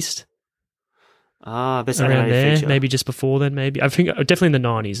and the Beast Ah, best around animated there. feature. Maybe just before then. Maybe I think definitely in the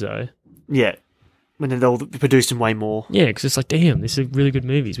 90s though. Yeah. When they all produced them way more. Yeah, because it's like, damn, these are really good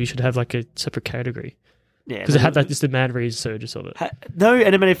movies. We should have like a separate category Yeah. because it had like just the mad resurgence of it. No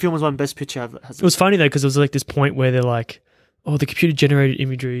animated film was won Best Picture. Has It was funny though because there was like this point where they're like, "Oh, the computer generated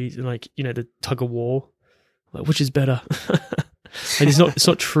imagery and like the tug of war, like which is better?" And it's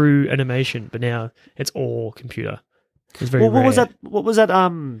not true animation, but now it's all computer. It's very Well, what was rare. that? What was that?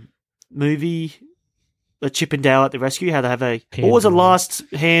 Movie, the Chip and Dale at the Rescue. How they have a what was the Hand-drawn. last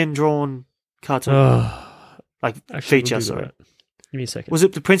hand drawn cartoon like Actually, we'll feature? Google Sorry, that. Give me a second. was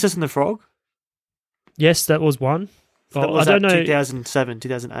it The Princess and the Frog? Yes, that was one. That Oh, was I don't know. 2007,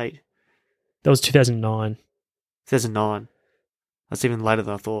 2008, That was 2009. 2009. That's even later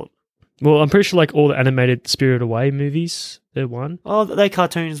than I thought. Well, I'm pretty sure like all the animated Spirited Away movies, they're one. Oh, they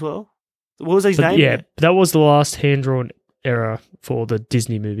cartoon as well. What was his But name? yeah, that was the last hand drawn era for the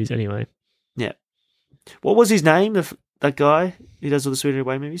Disney movies. Anyway, What was his name? That guy who does all the Spirited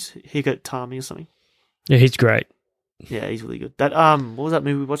Away movies. He got Tommy or something. yeah, he's great. Yeah, he's really good. That what was that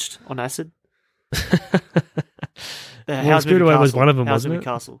movie we watched on acid? How's Spirited Away was one of them, How's wasn't Moving it?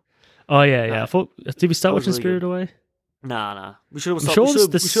 Castle. Oh yeah. No. I thought. Did we start That was watching really Spirited good. Away? Nah. We should have. I'm sure it's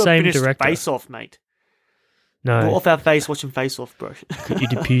the same finished director. Face Off, mate. No. We're off our face watching Face Off, bro. You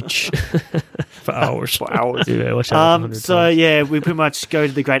did peach for hours. For hours. Yeah, watch that like 100 So times. yeah, we pretty much go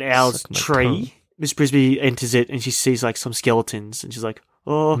to the Great Owl's Suck my tree. tongue. Miss Brisby enters it and she sees like some skeletons and she's like,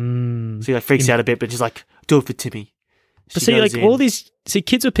 "Oh," so she like freaks out a bit, but she's like, "Do it for Timmy." But She see, goes like in. all these,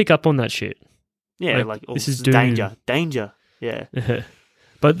 kids would pick up on that shit. yeah, like, oh, this this is is danger. Yeah,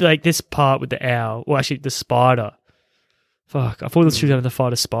 But like this part with the owl, well, actually the spider. Fuck, I thought she was going to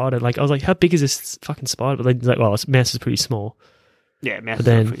fight a spider. Like I was like, how big is this fucking spider? But then like, well, its mouse is pretty small. yeah, mouth But is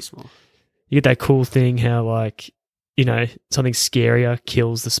then- pretty small. You get that cool thing how like, something scarier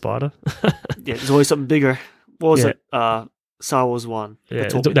kills the spider. Yeah, there's always something bigger. What was Yeah. it? Star Wars 1. Yeah,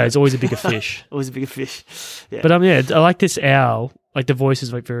 it's always a bigger fish. Always a bigger fish. Yeah. But yeah, I like this owl. Like the voice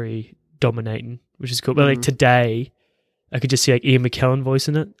is like very dominating, which is cool. But like today, I could just see like Ian McKellen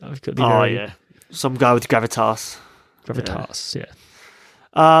voicing it. I've got the very yeah, some guy with gravitas. gravitas. Yeah.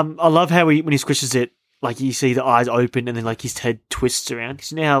 I love how when he squishes it, like you see the eyes open and then like his head twists around.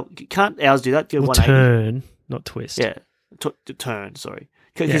 Because you know how can't owls do that? Do Well, 180. turn, not twist. Yeah, turn. Sorry,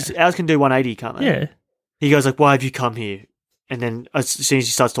 because owls can do 180, can't they? Yeah. He goes like, "Why have you come here?" And then as soon as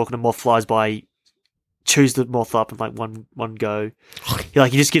he starts talking, a moth flies by. He chews the moth up in like one go. He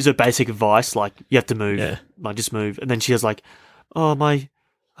just gives her basic advice, like you have to move, like just move. And then she was like, "Oh, my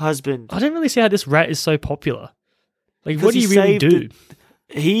husband." I don't really see how this rat is so popular. Like, Because what do he you really saved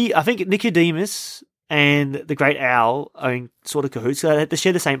do? I think Nicodemus and the Great Owl are in sort of cahoots. So they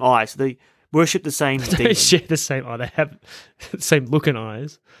share the same eye, so they worship the same They demon. share the same eye. They have the same looking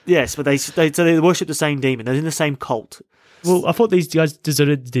eyes. Yes, but they worship the same demon. They're in the same cult. Well, I thought these guys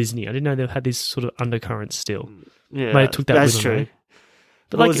deserted Disney. I didn't know they had these sort of undercurrents still. Yeah, Mate, took that that's with true. them,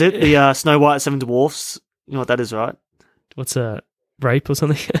 But What like, was it? The Snow White Seven Dwarfs. You know what that is, right? what's a rape or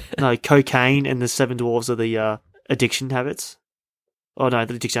something? No, cocaine and the Seven Dwarfs are the addiction habits. Oh no,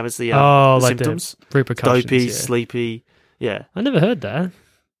 the addiction habits. The like symptoms. the repercussions. Dopey, yeah. sleepy. Yeah, I never heard that.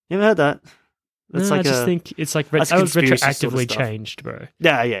 you ever heard that? That's No, like I just think it's like that's that was conspiracy sort of retroactively stuff. changed, bro.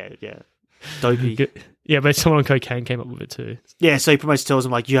 yeah. Dopey. Yeah, but someone on cocaine came up with it too. Yeah, so he pretty much tells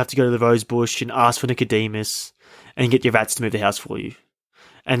him like you have to go to the rose bush and ask for Nicodemus and get your rats to move the house for you.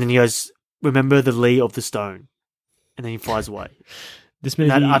 And then he goes, "Remember the lee of the stone," and then he flies away. This And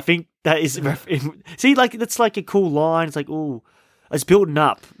movie, I think that is see, like that's like a cool line. It's like, oh, it's building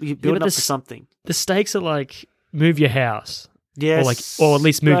up. You're building but up for something. the stakes are like move your house, Yes, or at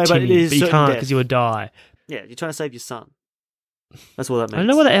least move No, but Timmy, it is but you certain can't death. because you would die. Yeah, you're trying to save your son. That's what that means. I don't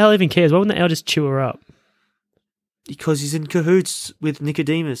know why the owl even cares. Why wouldn't the owl just chew her up? Because he's in cahoots with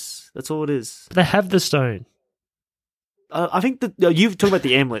Nicodemus. That's all it is. But they have the stone. I think that you've talked about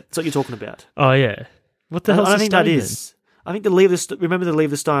the amulet. That's what you're talking about. Oh yeah. What the I hell? don't think that is. I think the leave the remember the leave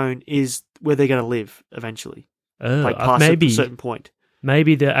the stone is where they're going to live eventually. Like past maybe a certain point.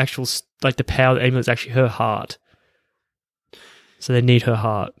 Maybe the actual like the power of the amulet is actually her heart. So they need her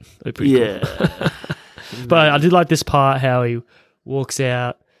heart. That'd be pretty cool. Yeah. But I did like this part how he walks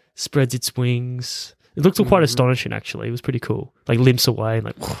out, spreads its wings. It looked quite astonishing actually. It was pretty cool. Like limps away and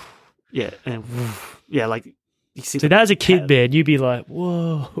like Yeah, and yeah, like you see. so that as a kid, man, you'd be like,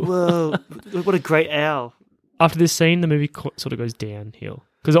 whoa. Whoa, what a great owl! After this scene, the movie sort of goes downhill.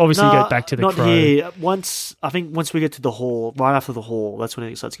 Because obviously you Nah, go back to the not crow. here. Once we get to the hall, right after the hall, that's when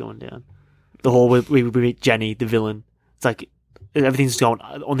it starts going down. The hall where we meet Jenny, the villain. It's like everything's going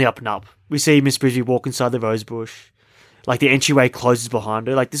on the up and up. We see Miss Bridgie walk inside the rose bush. Like the entryway closes behind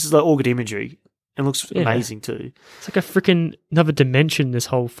her. Like this is like all good imagery. And looks Yeah. amazing too. It's like a freaking another dimension, this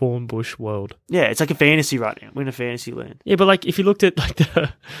whole thorn bush world. Yeah, it's like a fantasy right now. We're in a fantasy land. Yeah, but like if you looked at like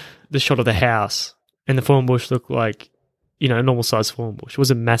the shot of the house and the thorn bush looked like, a normal sized thorn bush. It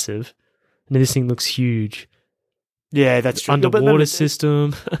wasn't massive. And then this thing looks huge. Yeah, that's true. Underwater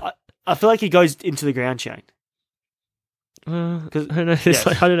system. I feel like he goes into the ground chain. I don't know. It's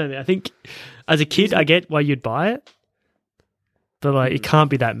like, I don't know. Man. I think as a kid, I get why you'd buy it, but like it can't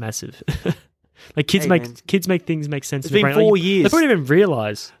be that massive. Like kids Hey, man. make things make sense. It's in the been brain. 4 Like, years. They probably don't even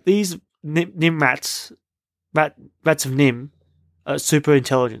realize. These NIM rats of NIM are super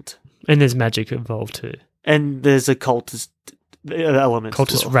intelligent. And there's magic involved too. And there's a cultist element. as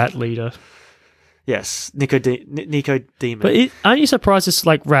Cultist well. rat leader. Yes, Nicodemus. But aren't you surprised this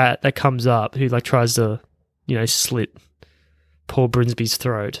like rat that comes up who like tries to, slit Paul Brinsby's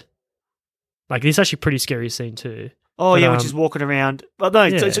throat? Like this is actually a pretty scary scene too. Oh, But, yeah, when she's walking around. But no,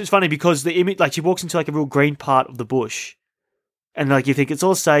 yeah. it's funny because the image, like she walks into like a real green part of the bush, and like you think it's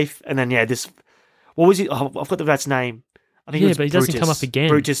all safe, and then this. What was it? Oh, I've got the rat's name. I think it was but he doesn't come Brutus. up again.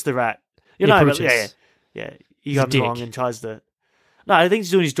 Brutus the rat. Yeah, But Brutus. yeah. he He's a comes along dick. and tries to. No, I think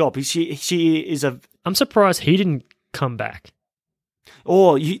he's doing his job. She is a. I'm surprised he didn't come back.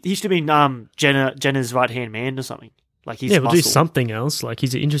 Or he should have been Jenna's right hand man or something. Like he's We'll do muscle. something else. Like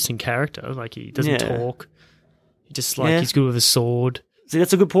he's an interesting character. Like he doesn't Yeah. talk. He just he's good with a sword. See,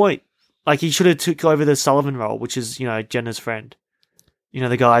 that's a good point. Like he should have took over the Sullivan role, which is Jenna's friend.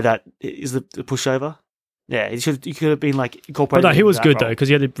 The guy that is the pushover. Yeah, he could have been like But incorporated. no, he into was that good though role. because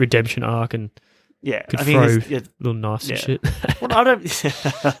he had the redemption arc and Yeah, could I mean, throw yeah, little knives and yeah. shit. well, I don't.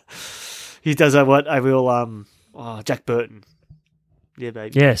 He does a real Jack Burton. Yeah,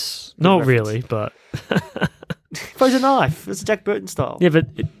 baby. Yes, not reference. really, but Throws a knife. It's a Jack Burton style. yeah, but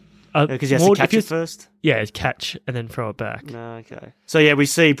because he has to catch it first. Yeah, catch and then throw it back. Okay. So yeah, we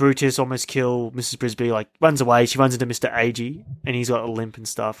see Brutus almost kill Mrs. Brisby. Like runs away. She runs into Mr. Agee, and he's got a limp and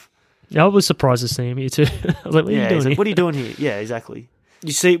stuff. Yeah, I was surprised to see him here too. I was like, "What are you He's doing like, here?" what are you doing here? Yeah, exactly.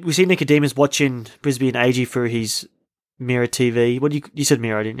 We see Nicodemus watching Brisby and Agee through his mirror TV. What you said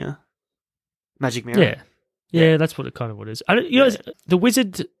mirror, didn't you? Magic mirror. Yeah, that's what it is. I don't, the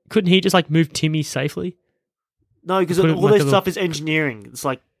wizard couldn't he just move Timmy safely? No, because Put it all like this a stuff is engineering. It's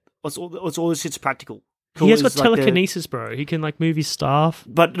like all this shit's practical. He has got It's like the- telekinesis, bro. He can move his staff.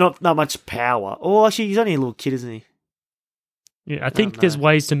 but not much power. Oh, actually, he's only a little kid, isn't he? Yeah, I think know. there's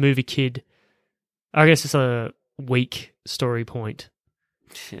ways to move a kid. I guess it's a weak story point.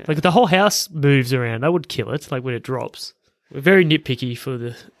 Yeah. Like the whole house moves around. That would kill it. Like when it drops. We're very nitpicky for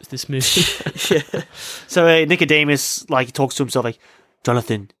this movie. yeah. So Nicodemus he talks to himself like,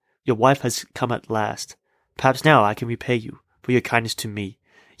 Jonathan, your wife has come at last. Perhaps now I can repay you for your kindness to me.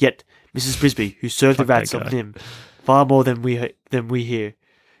 Yet Mrs. Brisby, who served the Fuck that rats of guy. NIMpH far more than we here,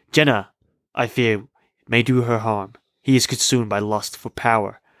 Jenna, I fear, may do her harm. He is consumed by lust for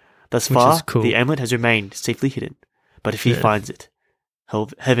power. Thus Which far, is cool. the amulet has remained safely hidden. But if he finds it,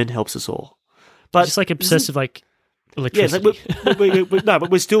 heaven helps us all. But Just obsessive yeah, electricity. it's but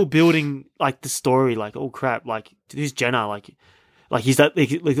we're still building the story. Oh crap! Who's Jenna? He's that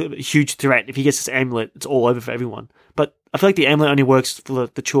huge threat. If he gets this amulet, it's all over for everyone. But I feel like the amulet only works for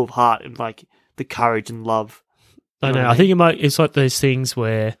the true of heart and the courage and love. You I know. what I think it's like those things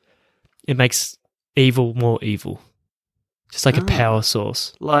where it makes evil more evil. Just like a power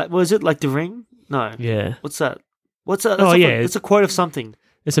source. Was it like The Ring? No. Yeah. What's that? What's that? Oh, yeah. It's a quote of something.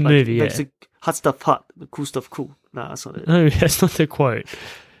 It's a movie, yeah. Makes the hot stuff hot, the cool stuff cool. No, that's not it. No, that's not the quote.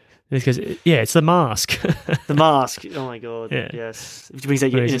 It's because, it's the mask. The Mask. Oh my god. Yeah. Yes. Which brings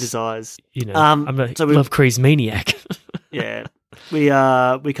out your Where inner it's just- desires. I'm a so we- Love Crease maniac. Yeah. We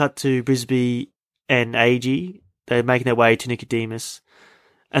cut to Brisby and Agee. They're making their way to Nicodemus.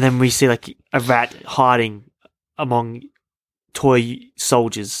 And then we see a rat hiding among toy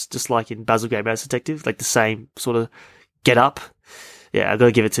soldiers, just like in Basil Greymouse Detective, the same sort of get up. Yeah, I've got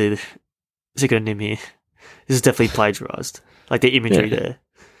to give it to Secret of NIMH here. This is definitely plagiarized. The imagery there.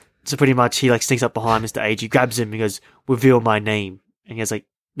 So pretty much he sneaks up behind Mr. Agee, grabs him and goes, reveal my name. And he has Mr.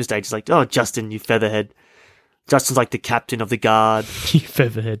 Agee's oh, Justin, you featherhead. Justin's the captain of the guard. You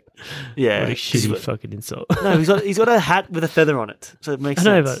featherhead. Yeah. What a 'cause he's shitty got- fucking insult. No, he's got a hat with a feather on it. So it makes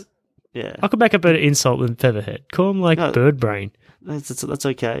I know, sense. Yeah. I could make a better insult than featherhead. Call him No. bird brain. That's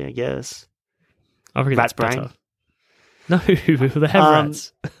okay, I guess. I reckon Rat that's better. brain? No, they have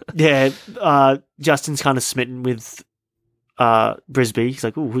rats. Yeah, Justin's kind of smitten with Brisby. He's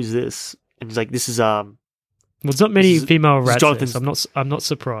like, "Oh, who's this?" And he's like, "This is Well, there's not many this is- female this is rats. Jonathan's- There, so I'm not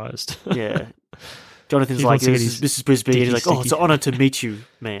surprised. yeah." Jonathan's He like, wants to get "This is Brisby." And he's like, sticky, "Oh, it's an honor to meet you,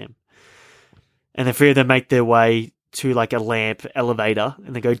 ma'am." And the three of them make their way to a lamp elevator,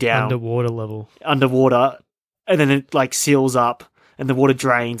 and they go down Underwater level. underwater, and then it seals up, and the water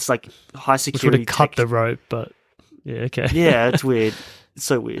drains high Which would security. have cut tech. the rope, but yeah, okay. Yeah, it's weird. It's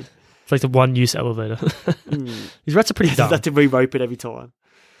so weird. It's like the one-use elevator. These rats are pretty You dumb. have to re-rope it every time.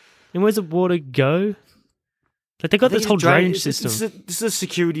 And where's the water go? They got I think this whole it's drain- drainage system. This is a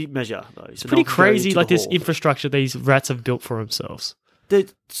security measure, though. It's pretty crazy, this infrastructure these rats have built for themselves. They're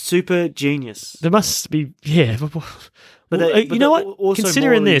super genius. There must be, yeah. But they- you but know they're what? also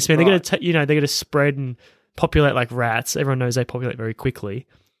Considering morally this, man, they're right. gonna, they're gonna spread and populate like rats. Everyone knows they populate very quickly.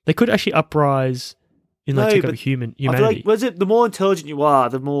 They could actually uprise and No, take over but I humanity. feel like, the more intelligent you are,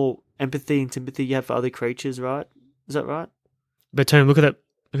 the more empathy and sympathy you have for other creatures, right? Is that right? But Tony, look at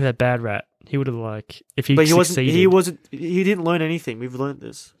that bad rat. He would have if he But he succeeded. he didn't learn anything. We've learned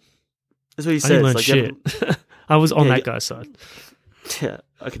this. That's what he I says. didn't learn you shit. haven't- I was on Yeah, that guy's side. Yeah,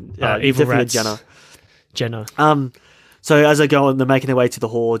 I can. Evil definitely rats. Jenna. Jenna. So as they go on, they're making their way to the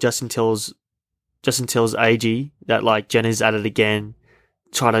hall. Justin tells Agee that Jenna's at it again,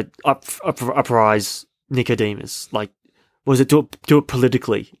 trying to uprise Nicodemus. Was it do it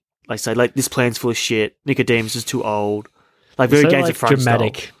politically? like say like this plan's full of shit. Nicodemus is too old. Like very Games of Thrones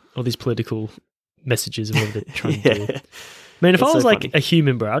dramatic. style. All these political messages of what they're trying to do. Man, if I was like funny. a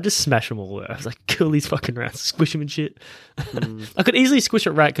human, bro, I'd just smash them all. I was like, kill these fucking rats, squish them and shit. I could easily squish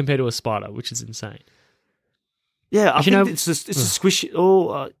a rat compared to a spider, which is insane. Yeah, I think know- it's just a squish.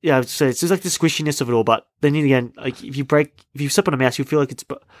 Oh, yeah, I would say it's just like the squishiness of it all. But then again, like if you step on a mouse, you feel like it's.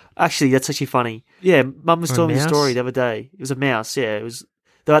 Actually, that's actually funny. Yeah, Mum was Or a telling me the mouse? story the other day. It was a mouse. Yeah, it was.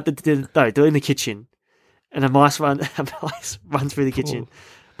 They're in the kitchen, and a mice run through the kitchen.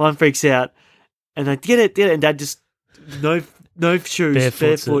 Mum freaks out, and I get it, and Dad just no shoes,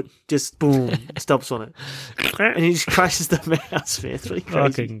 Barefoots barefoot, just boom, stops on it, and he just crashes the mouse. Man, it's really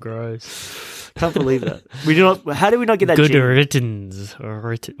crazy. Fucking gross. Can't believe that. We do not. How do we not get that? Good gene? riddance.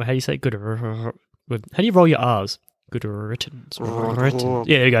 How do you say good? How do you roll your R's? Good riddance. Yeah,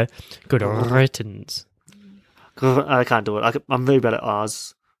 there you go. Good riddance. I can't do it. I'm very bad at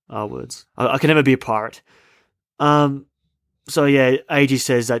R words. I can never be a pirate. So yeah, AG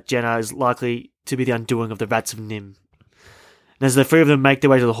says that Jenna is likely to be the undoing of the rats of NIMH. And as the three of them make their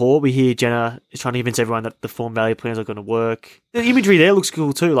way to the hall, we hear Jenna is trying to convince everyone that the Fawn Valley plans are going to work. The imagery there looks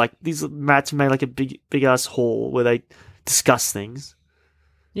cool too. Like these rats made like a big ass hall where they discuss things.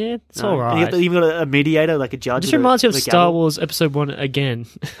 Yeah, it's No. all And you right. got even got a mediator, like a judge. It just with reminds me of with a Star gavel. Wars Episode 1 again.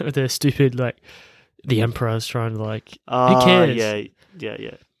 The stupid, like, the Emperor's trying to, like, who Ah, cares?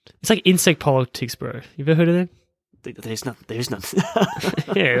 Yeah. It's like insect politics, bro. You ever heard of them? There's none.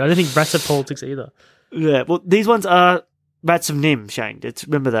 Yeah, I don't think rats are politics either. Yeah, well, these ones are rats of NIMH, Shane.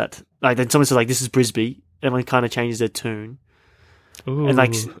 Remember that. Like, then someone says, like, this is Brisby. Everyone kind of changes their tune. Ooh, And,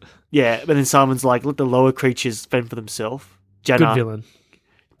 like, yeah, but then someone's like, let the lower creatures fend for themselves. good villain.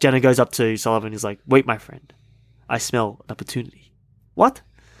 Jenna goes up to Sullivan and is like, wait, my friend. I smell an opportunity. What?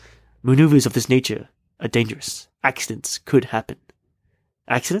 Maneuvers of this nature are dangerous. Accidents could happen.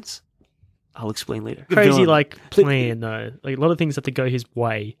 Accidents? I'll explain later. Good Crazy, villain. like, plan, though. Like, a lot of things have to go his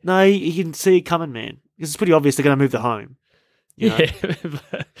way. No, you can see it coming, man. Because it's pretty obvious they're going to move the home. You know?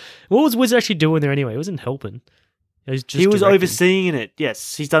 Yeah. What was Wizard actually doing there anyway? He wasn't helping. He was just He was directing. overseeing it.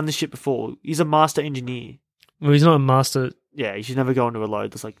 Yes, he's done this shit before. He's a master engineer. Well, he's not a master. Yeah, you should never go into a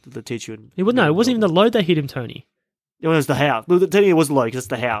load. That's like the teacher. No, it wasn't even the load that hit him, Tony. It was the house. Well, technically it was low because it's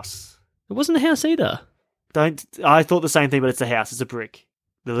the house. It wasn't the house either. I thought the same thing, but it's the house. It's a brick.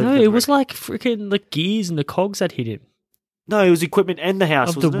 No, it was like freaking the gears and the cogs that hit him. No, it was equipment and the house.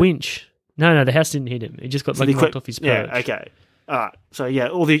 Of the wasn't it? winch. No, the house didn't hit him. It just got So like the knocked off his perch. Yeah, okay. All right. So yeah,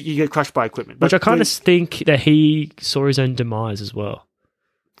 you get crushed by equipment. Which But I kind of think that he saw his own demise as well.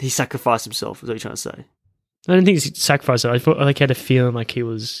 he sacrificed himself. Is what you're trying to say? I don't think he sacrificed it. I thought like he had a feeling like he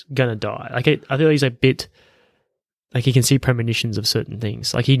was gonna die. Like I feel he's a bit like he can see premonitions of certain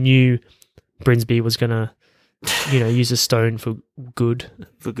things. Like he knew Brinsby was gonna, use a stone for good.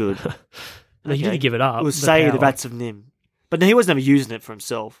 For good. Like, he didn't give it up. It was the say the power. rats of NIMH, but no, he was never using it for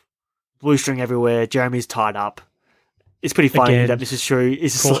himself. Blue string everywhere. Jeremy's tied up. It's pretty funny Again. that Mrs. Shrew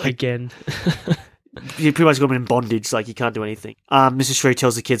is just Caught like again. you pretty much got him in bondage. Like he can't do anything. Mrs. Shrew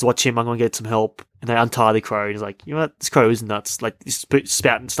tells the kids, "Watch him. I'm gonna get some help." And they untie the crow. And he's like, "You know what? This crow is nuts. Like he's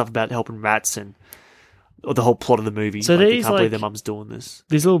spouting stuff about helping rats and or the whole plot of the movie. So like, they these, can't believe like- their mum's doing this."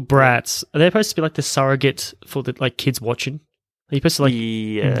 These little brats, are they supposed to be like the surrogate for the like kids watching? Are you supposed to like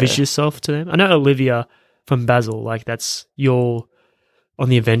yeah. envision yourself to them? I know Olivia from Basil, like that's you're on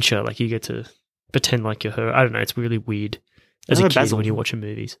the adventure, like you get to pretend like you're her. I don't know, it's really weird as I a know kid Basil. when you're watching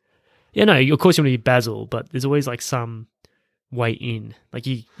movies. Yeah, no, of course you want to be Basil, but there's always like some way in. Like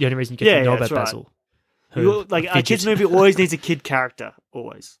the only reason you get to know about that's right. Basil. Like a kids movie always needs a kid character.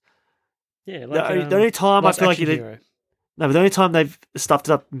 Always. Yeah, The only time I Last feel like Action it. Hero. No, but the only time they've stuffed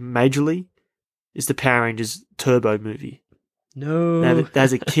it up majorly is the Power Rangers Turbo movie. No.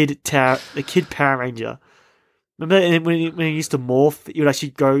 There's a kid Power Ranger. Remember when he used to morph, he would actually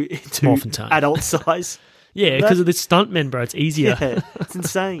go into Morphin' time. adult size. Yeah, because of the stuntmen, bro. It's easier. Yeah, it's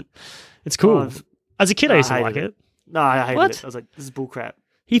insane. It's cool. Oh, As a kid, I used to hated like it. No, I hated What? it. I was like, this is bullcrap.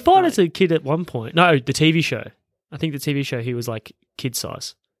 He fought No. as a kid at one point. No, the TV show. I think the TV show he was like kid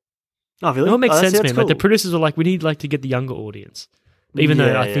size. Oh, really? No, it makes Oh, sense, that's man. Like the cool. producers were like, we need like to get the younger audience. Even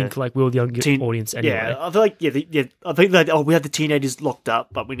though I Yeah, think like we're the younger Teen- audience anyway. Yeah, I feel like I think that we have the teenagers locked up,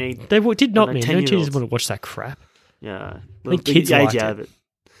 but we need They did not, like man. No 10-year-olds. teenagers want to watch that crap. yeah. I think kids the age liked out it. of it.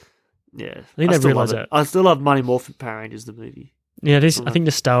 Yeah, I think they still realise love it. that. I still love Mighty Morphin Power Rangers the movie. Yeah, I think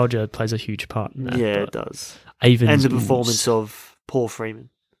nostalgia plays a huge part in that. Yeah, it but does. Avon's And the ooze. performance of Paul Freeman.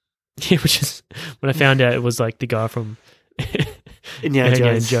 Yeah, which is when I found out it was like the guy from Indiana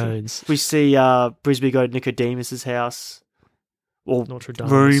Indiana Jones. Jones. We see Brisby go to Nicodemus's house. Or Notre Dame.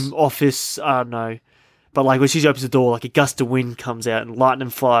 room, office, I don't know. But like when she opens the door, like a gust of wind comes out and lightning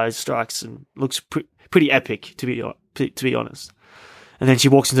flies, strikes, and looks pretty epic to be honest. And then she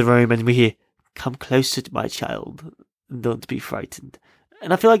walks into the room, and we hear, "Come closer, my child, and don't be frightened."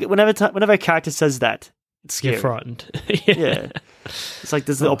 And I feel like whenever a character says that, it's scary. You're frightened. Yeah. It's like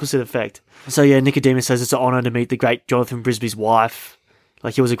there's the opposite effect. So yeah, Nicodemus says it's an honour to meet the great Jonathan Brisby's wife.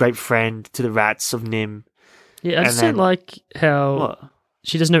 Like he was a great friend to the rats of NIMH. Yeah, I just don't like how What?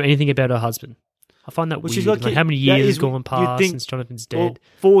 she doesn't know anything about her husband. I find that Well, weird. she's got Like, how many that years is- has gone you'd past think- since Jonathan's Well, dead?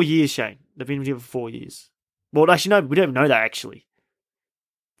 4 years, Shane. They've been together for 4 years. Well, actually, no, we don't even know that actually.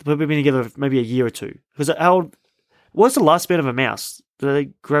 They've been together for maybe a year or two. Because how old? What's the lifespan of a mouse? Do they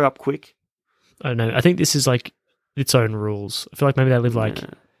grow up quick? I don't know. I think this is like its own rules. I feel like maybe they live like Yeah.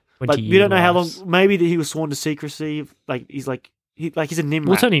 20 But years. we don't know how long. Maybe that he was sworn to secrecy. Like he's a NIMH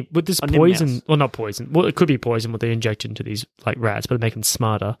Well, it's rat. only with this A NIMH poison. mouse. Well, not poison. Well, it could be poison what they inject into these like rats, but they make them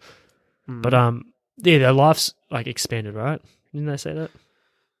smarter. Mm. But yeah, their life's like expanded, right? Didn't they say that?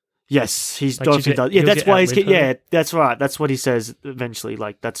 Yes, he's Like, Jonathan she's does. get- Yeah, he'll that's get why he's. outlive her. Yeah, that's right. That's what he says eventually.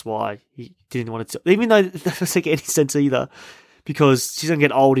 Like that's why he didn't want to. Even though that doesn't make any sense either, because she's gonna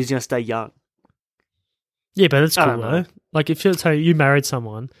get old. He's gonna stay young. Yeah, but that's I cool don't know. though. Like if you're telling you married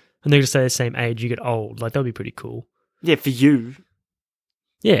someone and they're gonna stay the same age, you get old. Like that would be pretty cool. Yeah, for you.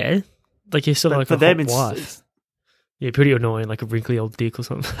 Yeah, like you're sort of But like for a them, hot it's wife. Yeah, pretty annoying, like a wrinkly old dick or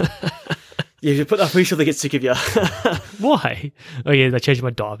something. yeah. I'm pretty sure they get sick of you. Why? Oh yeah, they changed my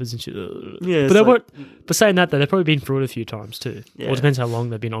diapers and shit. Yeah, but they it's won't. But saying that though, they've probably been through it a few times too. Yeah. Or it depends how long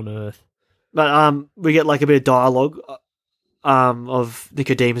they've been on Earth. But we get like a bit of dialogue of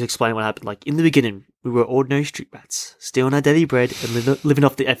Nicodemus explaining what happened. Like in the beginning, we were ordinary street rats, stealing our daily bread and living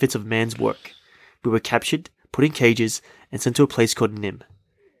off the efforts of man's work. We were captured, put in cages, and sent to a place called NIMH.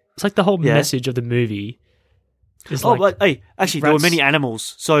 It's like the whole Yeah. message of the movie. Is Oh, like, but hey, actually, there were rats- many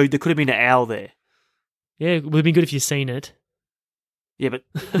animals, so there could have been an owl there. yeah, it would have been good if you'd seen it. Yeah, but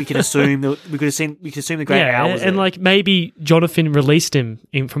we can assume we could assume the great Yeah, owl was and there. like maybe Jonathan released him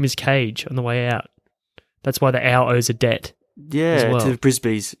from his cage on the way out. That's why the owl owes a debt. as well. to the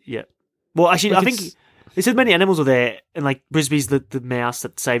Brisby's. Yeah. Well, actually, Like I think it's- they said many animals were there, and like Brisby's the mouse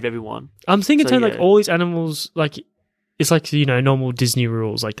that saved everyone. I'm thinking So, too, like yeah. all these animals, like it's like normal Disney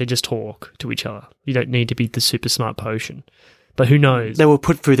rules. Like they just talk to each other. You don't need to be the super smart potion. But who knows? They were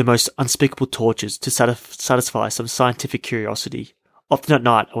put through the most unspeakable tortures to satisfy some scientific curiosity. Often at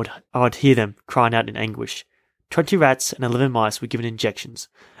night, I would hear them crying out in anguish. 20 rats and 11 mice were given injections.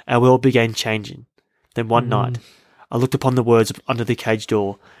 Our world began changing. Then one night, I looked upon the words under the cage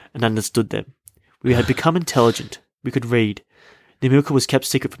door and understood them. We had become intelligent. We could read. The miracle was kept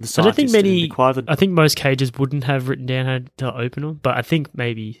secret from the I don't scientists. think and many. required the- I think most cages wouldn't have written down how to open them, but I think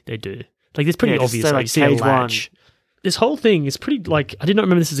maybe they do. Like it's pretty Yeah, just obvious. say, Like, like, you see a cage latch. This whole thing is pretty like I did not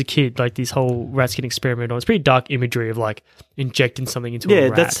remember this as a kid. Like these whole rats getting experimented on. It's pretty dark imagery of like injecting something into a Yeah,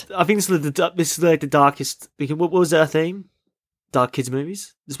 rat. I think this is like the darkest. Because what was our theme? Dark kids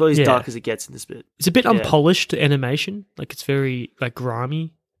movies. It's probably as Yeah. dark as it gets in this bit. It's a bit Yeah. unpolished animation. Like it's very like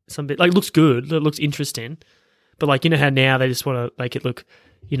grimy. Some bit like it looks good. It looks interesting, but like how now they just want to make it look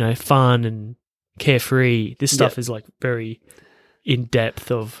fun and carefree. This stuff is like very in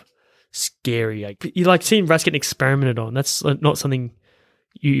depth of scary. Like you like seeing rats getting experimented on. That's not something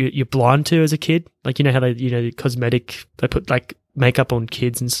you're blind to as a kid. Like how they the cosmetic they put like makeup on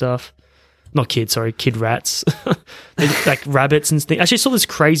kids and stuff. Not kids, sorry, kid rats. They look like rabbits and things. Actually, I saw this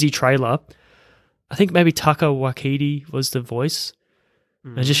crazy trailer. I think maybe Taika Waititi was the voice.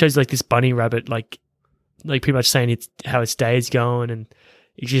 And it just shows like this bunny rabbit, like pretty much saying how its day is going, and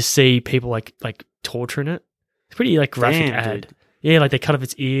you just see people like torturing it. It's pretty like graphic Damn, ad. dude. Yeah, like they cut off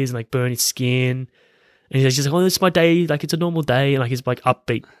its ears and like burn its skin. And he's just like, "Oh, it's my day. Like it's a normal day." And like he's like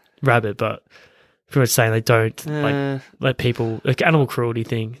upbeat rabbit, but pretty much saying they don't like let people like animal cruelty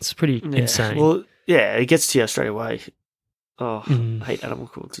thing. It's pretty Yeah. insane. Well, yeah, it gets to you straight away. Oh, Mhm. I hate animal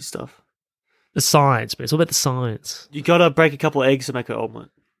cruelty stuff. The science, but it's all about the science. You gotta break a couple of eggs to make an omelet.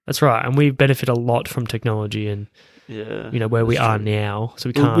 That's right, and we benefit a lot from technology and Yeah, where we that's are true. now. So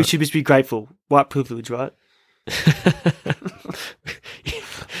we Well, can't. we should just be grateful. White privilege, right?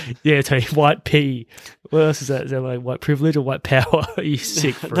 Yeah, Tony. White P. What else is that? Is that like white privilege or white power? Are you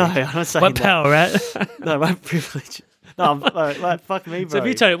sick? Freak? No, I'm not saying white that. power, right? No, white privilege. No, like fuck me, bro. So if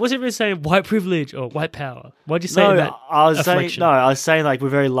you Tony, what's everyone saying? White privilege or white power? Why'd you say No, that? I was saying affliction? no. I was saying like we're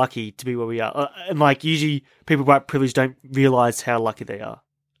very lucky to be where we are, and like usually people with white privilege don't realize how lucky they are.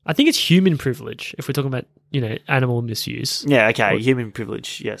 I think it's human privilege if we're talking about animal misuse. Yeah, okay, human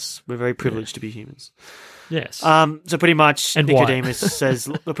privilege. Yes, we're very privileged to be humans. Yes. So pretty much And Nicodemus says,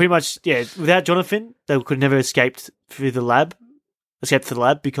 pretty much, yeah, without Jonathan, they could never escape through the lab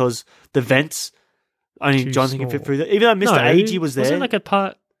because the vents Only Too Jonathan can fit small. through that. Even though Mr. Agee was there. Was it like a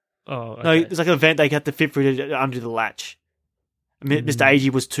part? Oh, okay. No, it's like an event they had to fit through under the latch. Mr.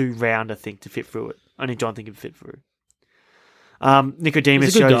 Agee was too round, I think, to fit through it. Only Jonathan can fit through.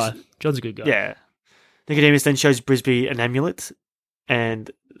 Nicodemus He's a good shows. guy. John's a good guy. Yeah. Nicodemus then shows Brisby an amulet,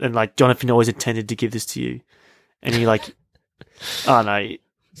 and like Jonathan always intended to give this to you, and he like, oh no,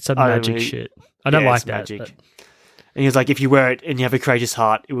 Some I don't magic really- shit. I don't yeah, like it's that. magic. but- And he was like, if you wear it and you have a courageous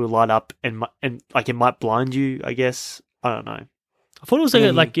heart, it will light up and like it might blind you. I guess I don't know. I thought it was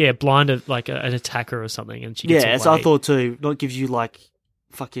like blind like an attacker or something, and she gets Yeah, away. so I thought too. Not gives you like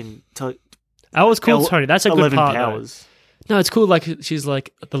fucking That was cool, Tony. That's a good 11 part. though. powers. No, it's cool. Like she's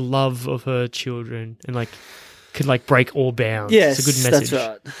like the love of her children, and like could like break all bounds. Yes, it's a good message.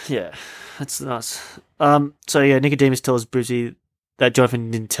 that's right. Yeah, that's nice. So yeah, Nicodemus tells Brucey that Jonathan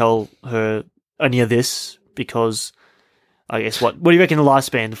didn't tell her any of this because I guess what do you reckon the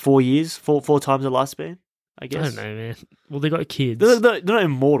lifespan? 4 years, four times the lifespan. I I guess. don't know, man. Well, they got kids. They're not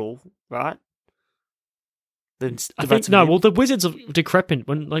immortal, right? Then I think no. Well, the wizards are decrepit.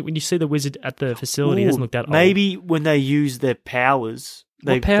 When you see the wizard at the facility, he doesn't look that old. Maybe when they use their powers,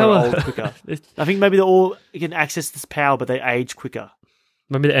 they What grow power? old quicker. I think maybe they all can access this power, but they age quicker.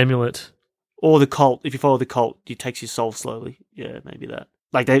 Maybe the amulet. Or the cult. If you follow the cult, it takes your soul slowly. Yeah, maybe that.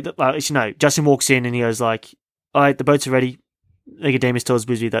 Like Justin walks in and he goes like, "All right, the boats are ready." Nicodemus tells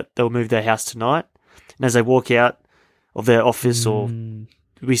Brisby that they'll move their house tonight, and as they walk out of their office, or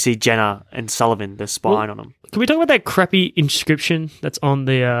we see Jenna and Sullivan, they're spying on them. Can we talk about that crappy inscription that's on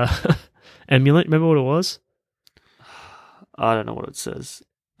the amulet? Remember what it was? I don't know what it says.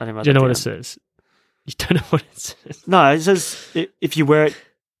 I didn't write Do you that know what it down. says? You don't know what it says, No, it says if you wear it,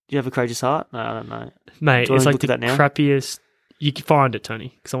 you have a courageous heart. No, I don't know. mate. Do you It's wanna like look the at that now? crappiest. You can find it,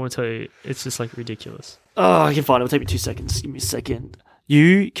 Tony, because I want to tell you, it's just like ridiculous. Oh, I can find it. It'll take me 2 seconds. Give me a second.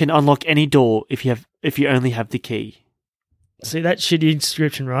 You can unlock any door if you only have the key. See that shitty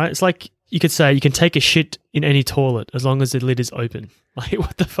inscription, right? It's like you could say you can take a shit in any toilet as long as the lid is open. Like,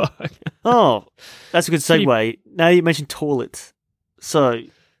 what the fuck? Oh, that's a good segue. Now you mentioned toilet. So,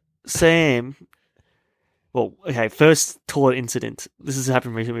 Sam. Well, okay. First toilet incident. This has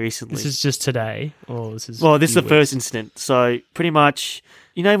happened recently. This is just today, or this is. Well, this is the few first weeks? incident. So, pretty much,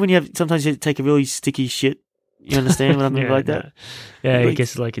 you know, when you have sometimes you take a really sticky shit. You understand what I mean like that? no. Yeah, I Like,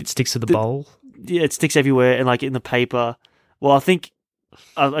 guess like it sticks to the bowl. Yeah, it sticks everywhere and like in the paper. Well, I think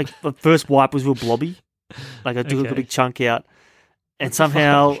like the first wipe was real blobby. Like I took a Okay. big chunk out, and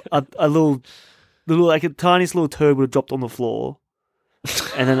somehow a little like a tiniest little turd would have dropped on the floor,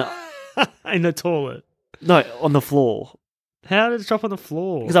 and then In the toilet. no on the floor How did it drop on the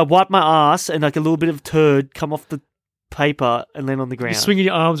floor? because I wiped my ass and like a little bit of turd come off the paper and land on the You're ground. swinging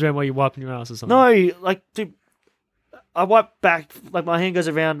your arms around while you're wiping your ass or something. No, like dude, I wipe back like my hand goes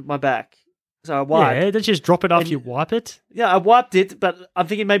around my back, so I wipe. Yeah, don't you just drop it after And- you wipe it? Yeah, I wiped it, but I'm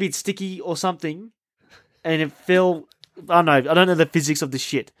thinking maybe it's sticky or something, and it fell. I don't know the physics of the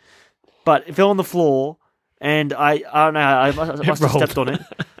shit, but it fell on the floor, and I don't know. I must have rolled. stepped on it.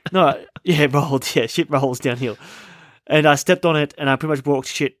 No, yeah, it rolled. Yeah, shit rolls downhill, and I stepped on it, and I pretty much walked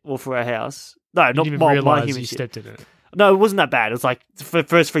shit all through our house. No, You not didn't even my realise human you shit. stepped in it. No, it wasn't that bad. It was like for the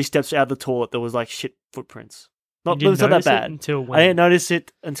first 3 steps out of the toilet, there was like shit footprints. You It didn't was not that notice it bad. until when? I didn't notice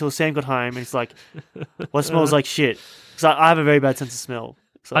it until Sam got home, and he's like, "Well, it smells like shit." Because I have a very bad sense of smell.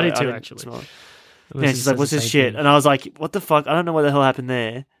 So I do too, didn't actually. smell it. Unless Yeah, it she's says like, the "What's this same shit?" thing. And I was like, "What the fuck? I don't know what the hell happened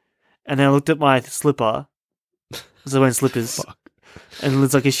there." And then I looked at my slipper, because I went slippers, Fuck. and it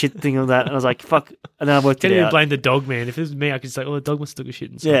looks like a shit thing on that. And I was like, "Fuck!" And then I worked Can't it even out. blame the dog, man. If it was me, I could say, "Oh, the dog must have took a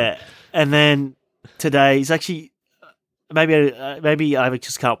shit inside." Yeah, and then today it's actually maybe I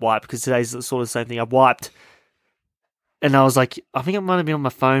just can't wipe because today's the sort of same thing. I wiped, and I was like, I think I might have been on my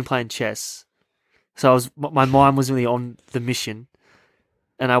phone playing chess, so my mind was really on the mission,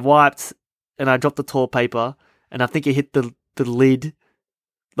 and I wiped, and I dropped the toilet paper, and I think it hit the lid.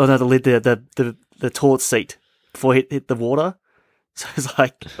 Oh no, the lid, the toilet seat before it hit the water. So it's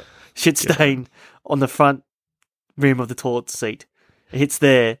like shit stain on the front rim of the toilet seat. It hits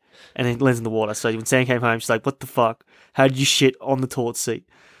there and it lands in the water. So when Sam came home, she's like, "What the fuck? How did you shit on the toilet seat?"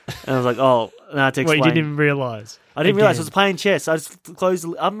 And I was like, "Oh," and I had to Wait, explain. you didn't even realise? I didn't realize I Again. was playing chess. I just closed.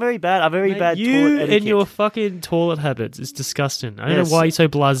 I'm very bad. I'm very Mate, bad. you toilet etiquette. and your fucking toilet habits. It's disgusting. I don't Yes. know why you're so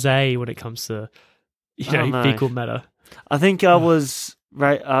blasé when it comes to I don't know. fecal matter. I think I was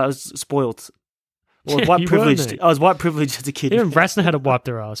right. I was spoiled. Well, Yeah, white you were, privileged. mate. I was white privileged as a kid. Even brats know how to wipe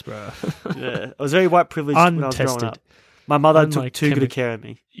their ass, bro. Yeah, I was very white privileged when I was growing Untested. up. My mother took Unlike too good a chemic- care of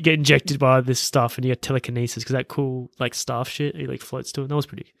me. You get injected by this stuff and you get telekinesis because that cool like staff shit he like floats to it. That was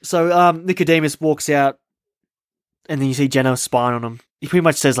pretty. So Nicodemus walks out and then you see Jenna spying on him. He pretty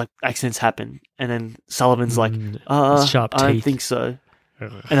much says like accidents happen, and then Sullivan's like, sharp I don't teeth. think so.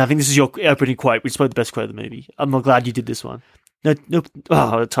 And I think this is your opening quote, which is probably the best quote of the movie. I'm glad you did this one. No,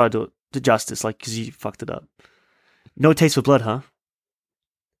 I tried to do it to justice, like, because you fucked it up. No taste for blood, huh?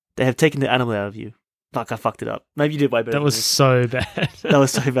 They have taken the animal out of you. Fuck, I fucked it up. Maybe you did way better. That was so bad. That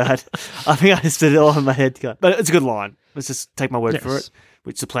was so bad. I think I just did it all in my head. But it's a good line. Let's just take my word for it.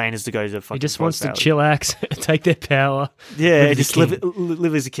 Which the plan is to go to the fucking. He just wants to Valley. chillax, take their power. Yeah, just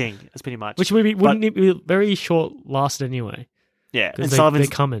live as a king. That's pretty much. Which wouldn't it be very short lasted anyway? Yeah, Because and Sullivan's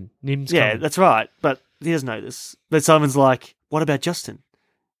they're coming. NIMh's yeah, coming. that's right. But he doesn't know this. But Sullivan's like, "What about Justin?"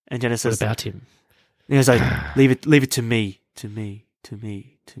 And Jenna What says, about him? And he was like, leave it to me.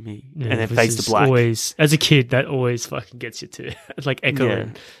 Yeah, And then this fades is to black. Always, as a kid, that always fucking gets you to like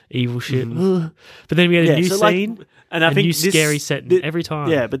echoing evil shit. Mhm. Ugh. But then we had a new so, like, scene, and I a think new this, scary setting every time.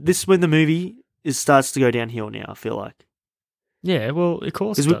 Yeah, but this is when the movie starts to go downhill now, I feel like. Yeah, well, of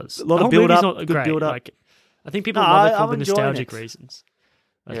course it 'Cause does. a lot The of whole movie's build-up, not good great. build-up. Like, I think people No, love it for I'm the enjoying nostalgic it. reasons.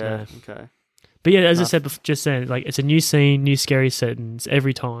 I Yeah, don't know. okay. But yeah, as I Enough. said just then, like it's a new scene, new scary settings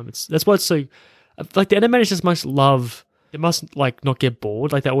every time. That's why it's so like the animators just must love. It must like not get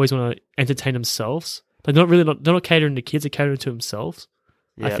bored. Like they always want to entertain themselves. Like they're not catering to kids. They're catering to themselves.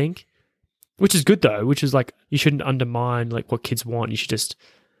 I Yep. think, which is good though. Which is like you shouldn't undermine like what kids want. You should just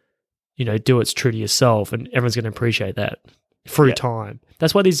do what's true to yourself, and everyone's going to appreciate that through Yeah. time.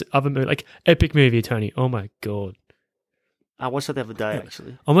 That's why these other movies, like Epic Movie, Tony. Oh my god. I watched that the other day,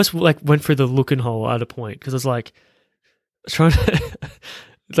 actually. Almost like went through the looking hole at a point because I was like trying to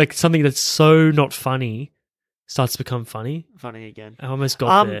like something that's so not funny starts to become funny. Funny again. I almost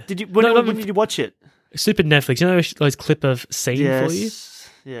got there. Did you? When did you watch it? Super Netflix. You know those clip of scene for you?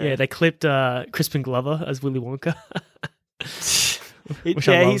 Yeah. They clipped Crispin Glover as Willy Wonka. Which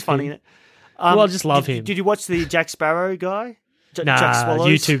I Yeah, love he's funny him. in it. Well, I just love him. Did you watch the Jack Sparrow guy? Jack Nah, Swallows?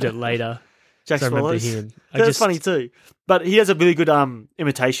 YouTubed it later. Jack So I remember Swallows. him. That's funny too. But he has a really good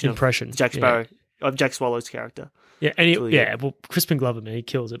imitation Impression, of Jack Sparrow, of Jack Swallow's character. Yeah, and really good. well, Crispin Glover, man, he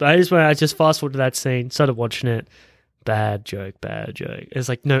kills it. But I just fast forward to that scene, started watching it. Bad joke. It's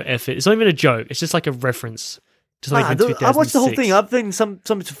like no effort. It's not even a joke. It's just like a reference. Just like in I watched the whole 2006. thing. I've been some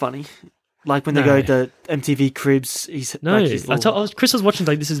bits are funny. Like when they go to MTV Cribs, No, he's Chris was watching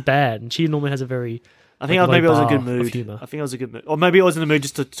like this is bad, and she normally has a very. I think like, maybe I was in a low good bar of mood. humour. I think I was in a good mood, or maybe I was in the mood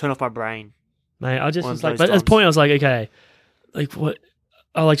just to turn off my brain. Mate, I just One was of like, those but at this times. point, I was like, okay, like what?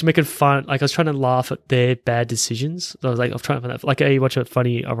 I like making fun. Like I was trying to laugh at their bad decisions. I was like, I'm trying to find that. Like, you watch it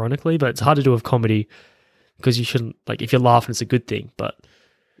funny, ironically, but it's hard to do with comedy because you shouldn't. Like, if you're laughing, it's a good thing. But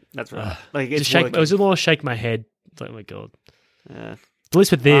That's right. Like just it's shake. working. It was more shake my head. It's like, oh my god. Yeah. At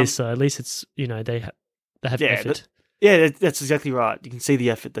least with this, at least it's they have Yeah, effort. That's exactly right. You can see the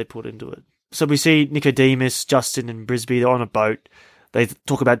effort they put into it. So we see Nicodemus, Justin, and Brisby. They're on a boat. They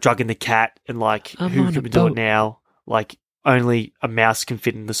talk about drugging the cat and like I'm who on can a do it boat. now. Like only a mouse can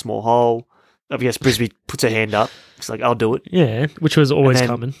fit in the small hole. I guess Brisby puts her hand up. She's like, "I'll do it." Yeah, which was always then-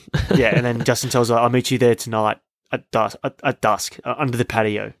 coming. Yeah, and then Justin tells her, "I'll meet you there tonight at dusk under the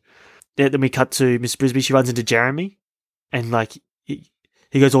patio." Then we cut to Miss Brisby. She runs into Jeremy, and like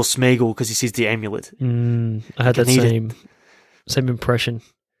he goes all Smeagol because he sees the amulet. I had I that need same impression.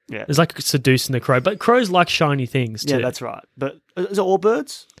 Yeah. It's like seducing the crow, but crows like shiny things too. Yeah, that's right. But is it all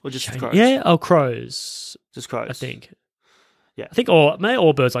birds or just crows? Yeah, crows. Just crows. I think. Yeah. I think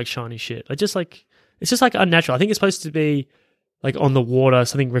all birds like shiny shit. It's just like unnatural. I think it's supposed to be like on the water,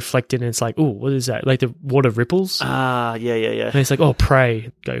 something reflected, and it's like, oh, what is that? Like the water ripples. Yeah. And it's like, oh,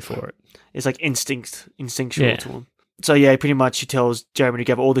 prey, go for it. It's like instinctual Yeah. to him. So yeah, pretty much he tells Jeremy to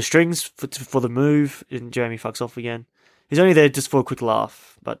gather all the strings for the move, and Jeremy fucks off again. He's only there just for a quick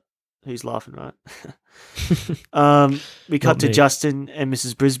laugh, but who's laughing, right? We cut Not to me. Justin and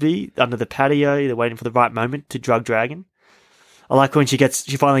Mrs. Brisby under the patio. They're waiting for the right moment to drug Dragon. I like when she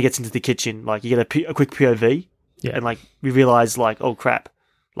finally gets into the kitchen. Like you get a quick POV, Yeah. and like we realize like, oh crap,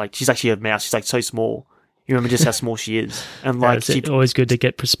 like she's actually a mouse. She's like so small. You remember just how small she is, and like It's always good to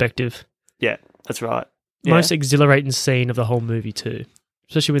get perspective. yeah, that's right. Yeah. Most exhilarating scene of the whole movie too,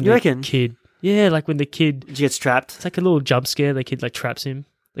 especially when You the reckon? kid. Yeah, like when the kid. She gets trapped. It's like a little jump scare. The kid like traps him.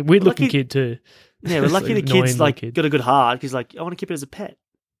 Like weird looking Lucky- kid too. Yeah, we're It's lucky the like kid's annoying like kid. got a good heart because like I want to keep it as a pet.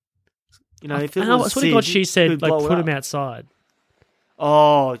 You know, if it I was swear to God, Sid, she we'd said like blow it put him up. outside.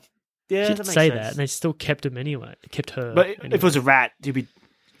 Oh, yeah, She that did makes say sense. that, and they still kept him anyway. Kept her. But anyway. if it was a rat, he'd be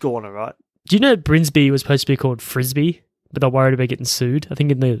gone, right? Do you know Brinsby was supposed to be called Frisbee, but they're worried about getting sued? I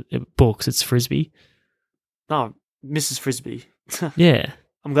think in the books it's Frisbee. No, Mrs. Frisbee. Yeah,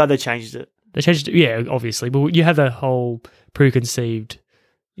 I'm glad they changed it. they changed it. Yeah, obviously, but you have that whole preconceived,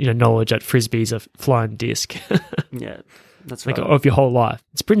 knowledge that Frisbee's a flying disc. Yeah, that's Like right. of your whole life.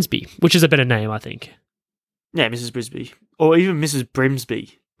 It's Brinsby, which is a better name, I think. Yeah, Mrs. Brisby. Or even Mrs.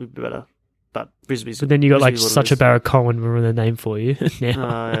 Brimsby would be better. But Brisby's... But then you got like Brisby's what it such a is. Baron Cohen ruin the name for you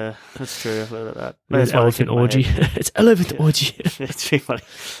now. Oh, yeah, that's true. I forgot about that. With That's why I elephant kept my orgy. head. It's elephant orgy. It's pretty funny.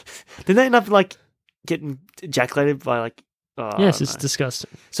 Didn't they end up like getting ejaculated by like... Oh, I Yes, don't it's know. disgusting.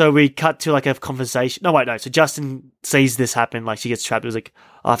 So we cut to like a conversation. No, wait, no. So Justin sees this happen. Like she gets trapped. It was like,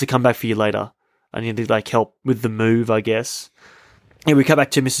 I have to come back for you later. I need to like help with the move, I guess. And we cut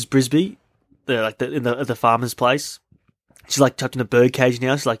back to Mrs. Brisby, at the farmer's place. She's like trapped in a bird cage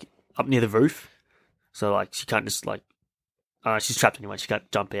now. She's like up near the roof. So like she can't just like, she's trapped anyway. She can't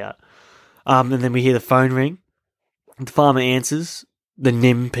jump out. And then we hear the phone ring. The farmer answers. The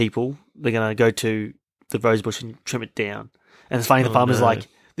NIMH people, they're gonna go to the rose bush and trim it down. And it's funny. The farmer's no. like,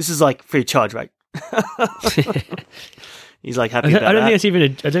 "This is like free of charge, right?" He's like happy I about don't that. think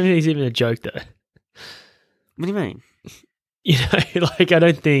it's even a joke though. What do you mean? Like I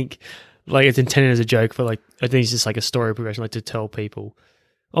don't think like it's intended as a joke, but like I think it's just like a story progression, like to tell people.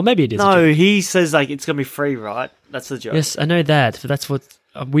 Or maybe it is. a No, joke. he says like it's gonna be free, right? That's the joke. Yes, I know that, but that's what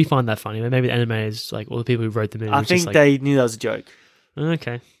we find that funny. Maybe the animators, like all the people who wrote the movie, I was think just like, they knew that was a joke.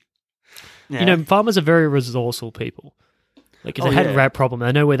 okay. Yeah. Farmers are very resourceful people. Like if Oh, they had yeah. a rat problem,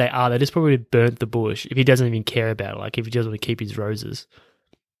 they know where they are. They just probably burnt the bush if he doesn't even care about it. Like if he doesn't want to keep his roses.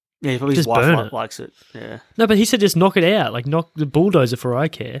 Yeah, probably his Just burn wife it. likes it. Yeah. No, but he said just knock it out. Like knock the bulldozer for I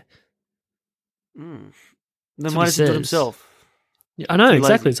care. Then That's why what he does he do it says. himself? Yeah, I know Too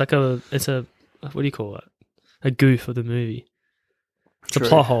exactly. lazy. It's a what do you call it? A goof of the movie. It's True. a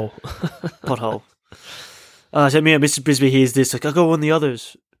plot hole. Pothole. So me and Mr. Brisby hears this, like, I'll go on the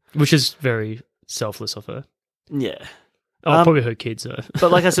others. Which is very selfless of her. Yeah. Oh, probably her kids though.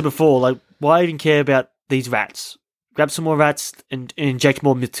 But like I said before, like, why even care about these rats? Grab some more rats and inject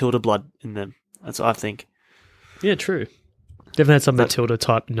more Matilda blood in them. That's what I think. Yeah, true. Definitely had some But- Matilda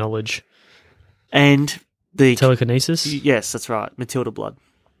type knowledge. And the Telekinesis. yes, that's right, Matilda blood.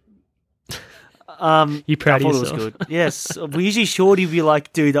 You proud I of thought yourself? it was good. Yes, we usually Shorty would be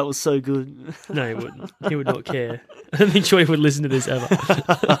like, dude, that was so good. No, he wouldn't. He would not care. I don't think Shorty would listen to this ever.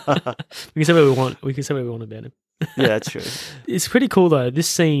 We can say what we want. We can say what we want about him. Yeah, that's true. It's pretty cool though. This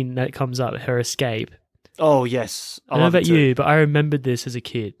scene that comes up, her escape. Oh yes, I don't know love it about too. you, but I remembered this as a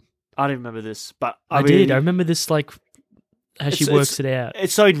kid. I don't remember this, but I really- did. I remember this like how she It's- works it out.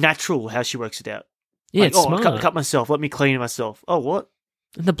 It's so natural how she works it out. Yeah, Like, it's oh, smart. I cut myself. Let me clean myself. Oh, what?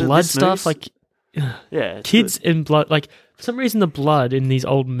 And the blood this stuff, movie's- like Yeah, it's kids good. in blood. Like for some reason, the blood in these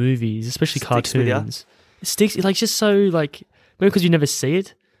old movies, especially Sticks with ya. cartoons, it sticks. Like just so like maybe because you never see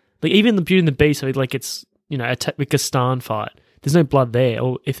it. Like even the Beauty and the Beast, so like it's a Pakistan fight. There's no blood there,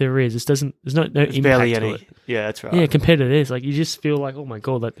 or if there is, it doesn't. There's no There's impact barely to any. it. Yeah, that's right. Yeah, compared to this, like you just feel like, oh my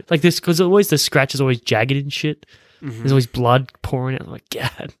god, like this because always the scratch is always jagged and shit. Mhm. There's always blood pouring out. I'm like,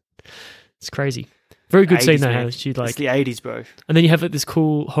 God, it's crazy. Very good scene 80s, though. man. How she It's like, the 80s, bro. and then you have like this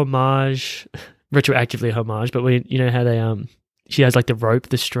cool homage, retroactively homage, but when you know how they she has like the rope,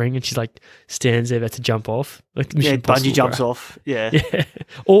 the string, and she's like stands there about to jump off. Like Yeah, Mission Impossible, bungee jumps bro. off. Yeah. Yeah,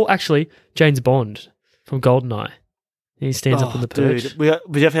 or actually James Bond from Goldeneye. He stands up on the perch. Dude, we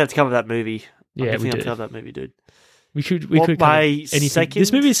definitely have to cover that movie. Yeah, we definitely have do. to cover that movie, dude. We could What, cover my anything. second-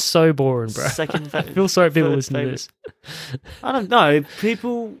 This movie is so boring, bro. Second I feel sorry if people third listen to favourite. this. I don't know.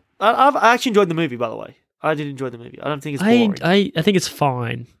 People, I actually enjoyed the movie. By the way, I did enjoy the movie. I don't think it's boring. I think it's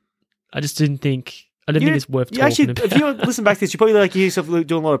fine. I just didn't think. I didn't think it's worth You talking actually, about. if you listen back to this, you probably like hear yourself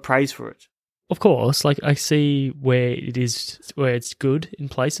doing a lot of praise for it. Of course, like I see where it's good in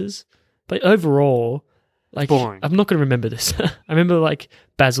places, but overall, like Boring. I'm not going to remember this. I remember like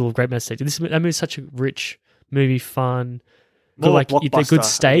Basil of Great Mistake. That movie is such a rich movie, fun. More Good, like blockbuster, the I good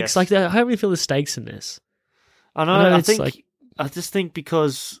stakes. guess. Like how do you feel the stakes in this? I know. I know I it's think. like- I just think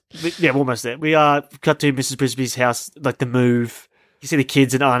because we're almost there. We are cut to Mrs. Brisby's house, like the move. You see the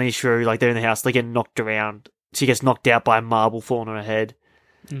kids and Arnie Shrew, like they're in the house. They get knocked around. She gets knocked out by a marble falling on her head.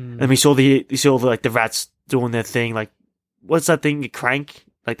 And we saw the rats doing their thing. Like what's that thing? A crank?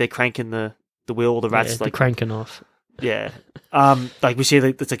 Like they're cranking the wheel. The rats Yeah, like the cranking off. yeah. Like we see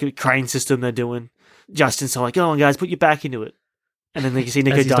it's like a crane system they're doing. Justin's like, "Go on, guys, put your back into it." And then you see As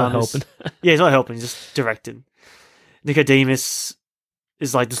he's not Nicodemus. helping. Yeah, he's not helping. He's just directing. Nicodemus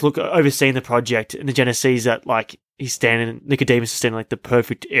is like just overseeing the project, and then Jenna sees that like Nicodemus is standing like the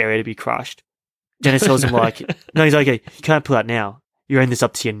perfect area to be crushed. Jenna tells him like, "No, he's okay. You can't pull out now. You're in this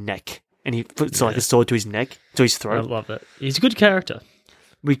up to your neck." And he puts like a sword to his neck, to his I throat. love it. He's a good character.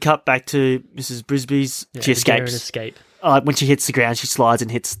 We cut back to Mrs. Brisby's. Yeah, She the dare and escapes. escape. When she hits the ground, she slides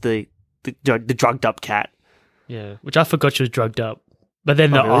and hits the drugged up cat. Yeah, which I forgot she was drugged up. But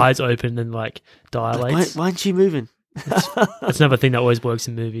then the really? eyes open and like dilates. Why aren't she moving? That's another thing that always works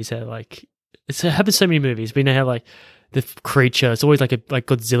in movies. How like it happens so many movies. We know how like the creature. It's always like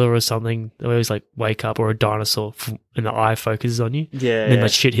Godzilla or something. They always like wake up, or a dinosaur, and the eye focuses on you. Yeah. And then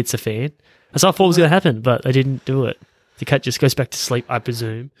like shit hits the fan. That's all I thought was going to happen, but they didn't do it. The cat just goes back to sleep, I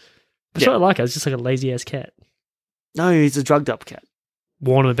presume. That's what I like. It's just like a lazy ass cat. No, he's a drugged up cat.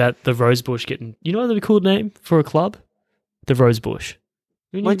 Warn him about the Rosebush getting. You know what would be a cool name for a club? The Rosebush.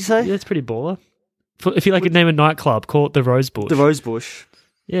 What'd you say? Yeah, it's pretty baller. If you like could name a nightclub, call it the Rosebush. The Rosebush.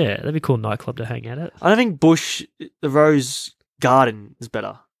 Yeah, that'd be a cool nightclub to hang out at. I don't think the Rose Garden is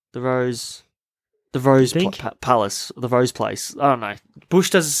better. The Rose Palace, the Rose Place. I don't know. Bush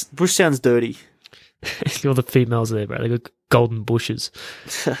sounds dirty. All the females there, bro. They got golden bushes.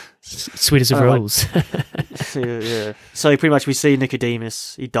 Sweet as a rose. Yeah. So pretty much we see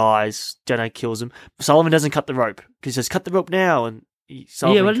Nicodemus. He dies. Jenna kills him. Sullivan doesn't cut the rope because he says, "Cut the rope now." And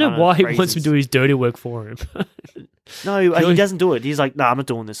Sullivan I don't know why he wants to do his dirty work for him. No, he doesn't do it. He's like, "No, I'm not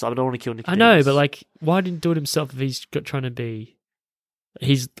doing this. I don't want to kill Nicodemus." I know, but like, why didn't he do it himself if he's trying to be?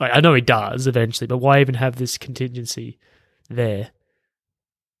 He's like, I know he does eventually, but why even have this contingency there?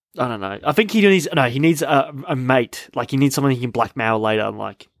 I don't know. I think he needs a mate. Like he needs someone he can blackmail later. And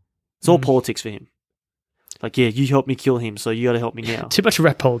like, it's all politics for him. Like, yeah, you helped me kill him, so you got to help me now. Too much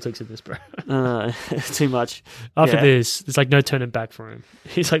rap politics in this, bro. Too much. After this, there's like no turning back for him.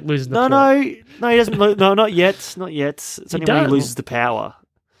 He's like losing the plot. No, he doesn't. No, not yet. Not yet. It's only when he loses the power.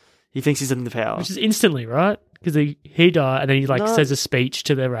 He thinks he's in the power. Which is instantly, right? Because he died, and then he says a speech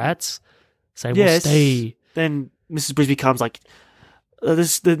to the rats, saying, Yes. "We'll stay." Then Mrs. Brisby comes like, the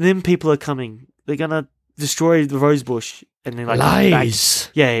NIMpH people are coming. They're gonna destroy the rose bush, and then like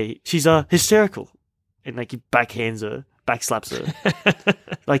lies. She's hysterical, and like he backhands her, backslaps her,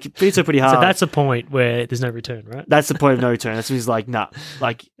 like it beats her pretty hard. So that's a point where there's no return, right? That's the point of no return. That's when he's like, nah,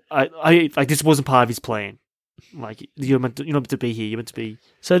 like I like this wasn't part of his plan. Like you're not meant to be here. You're meant to be.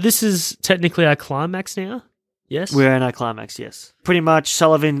 So this is technically our climax now. Yes, we're in our climax. Yes, pretty much.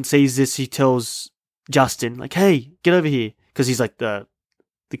 Sullivan sees this. He tells Justin, like, "Hey, get over here," because he's like the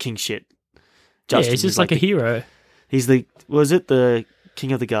king shit. Justin, he's just like a hero. He's the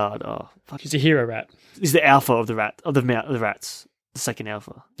king of the guard? Oh, fuck. He's a hero rat. He's the alpha of the rats. The second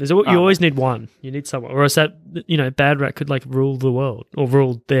alpha. You always need one. You need someone, or else that bad rat could like rule the world or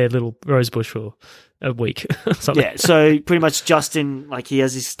rule their little rosebush for a week. Something. Yeah. So pretty much Justin, like he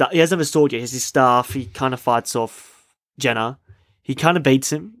has his he hasn't have a sword yet. He has his staff. He kind of fights off Jenna. He kind of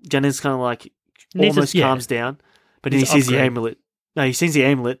beats him. Jenna's kind of like almost calms down, but then he sees the amulet. No, he sees the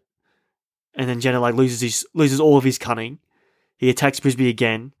amulet, and then Jenna like loses all of his cunning. He attacks Brisby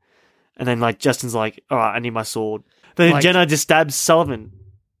again, and then like Justin's like, "All right, I need my sword." But then Jenna just stabs Sullivan.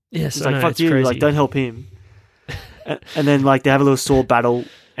 Yes, it's like, fuck you, crazy. Like don't help him. And then like they have a little sword battle,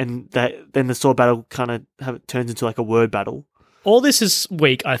 and then the sword battle kind of turns into like a word battle. All this is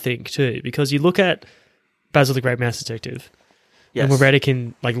weak, I think, too, because you look at Basil the Great Mouse Detective, and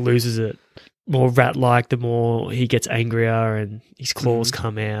Moredican like loses it. More rat-like, the more he gets angrier and his claws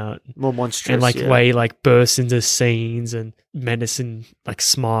come out. More monstrous. And like way he like bursts into scenes and menacing, like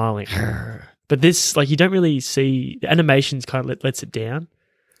smiling. But this, like, you don't really see the animations kind of lets it down.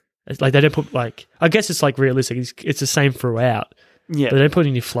 It's like they don't put like, I guess it's like realistic. It's the same throughout. Yeah. But they don't put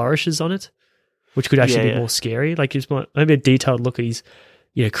any flourishes on it, which could actually be more scary. Like it's maybe a detailed look at his,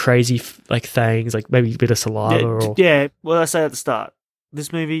 crazy like things, like maybe a bit of saliva Well, I say at the start.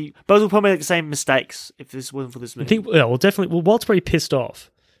 This movie, both will probably make the same mistakes if this wasn't for this movie. I think, definitely. Well, Walt's probably pissed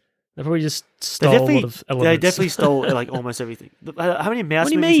off. They probably just stole a lot of elements. They definitely stole like almost everything. How many mouse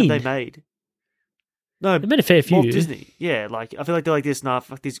movies have they made? No, they made a fair few. Walt Disney, yeah. Like I feel like they're like this. Nah,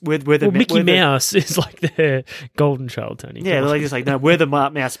 fuck this. Mickey Mouse is like their golden child, Tony. Yeah, they're like this. Like no, we're the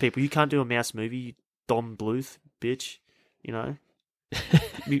mouse people. You can't do a mouse movie, you Don Bluth, bitch. Be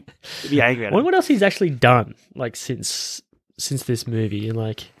angry at him. What else he's actually done? Like since this movie, and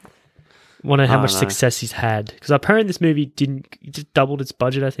like wonder how much success he's had, because apparently this movie just doubled its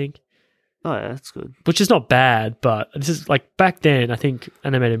budget, I think. Oh yeah, that's good. Which is not bad, but this is like back then. I think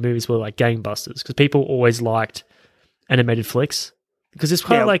animated movies were like gangbusters because people always liked animated flicks, because it's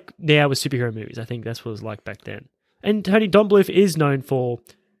kind of like now with superhero movies. I think that's what it was like back then. And Tony, Don Bluth is known for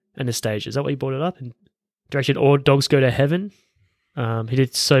Anastasia. Is that why you brought it up? And directed All Dogs Go to Heaven. He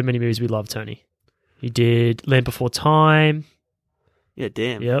did so many movies we love, Tony. He did Land Before Time. Yeah,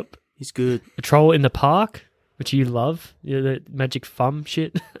 damn. Yep. He's good. A Troll in the Park, which you love. The magic thumb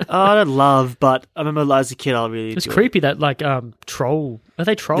shit. I don't love, but I remember as a kid I really It's creepy that like troll. Are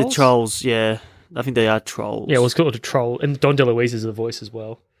they trolls? The trolls, yeah. I think they are trolls. Yeah, it was called a troll. And Don DeLuise is the voice as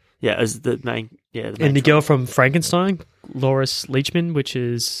well. Yeah, as the main. Yeah, And the girl from Frankenstein, Lois Leachman, which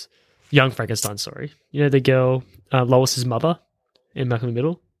is young Frankenstein. Sorry, you know the girl, Lois's mother in Malcolm in the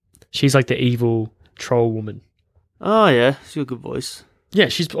Middle. She's like the evil troll woman. Oh yeah, she's got a good voice. Yeah,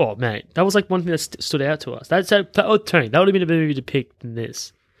 she's. Oh mate, that was like one thing that stood out to us. Tony, that would have been a better movie to pick than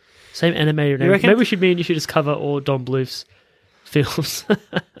this. Same animator. And reckon? maybe we should you should just cover all Don Bluth's films.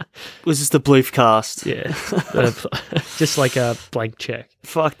 Was this the Bluth cast? Yeah, just like a blank check.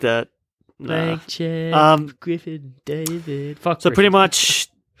 Fuck that. Nah. Blank check. Griffin, David. Fuck. So Griffin. pretty much.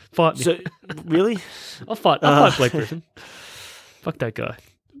 Fight me. So really, I'll fight Blake Griffin. Fuck that guy.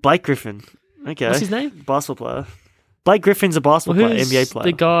 Blake Griffin. Okay. What's his name? Basketball player. Blake Griffin's a basketball player, Who's NBA player.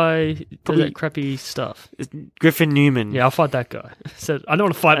 the guy who does Probably- that crappy stuff? Griffin Newman. Yeah, I'll fight that guy. So I don't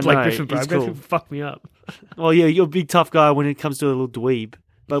want to fight I Blake know, Griffin, bro. he's Griffin cool. fuck me up. Well, yeah, you're a big tough guy when it comes to a little dweeb,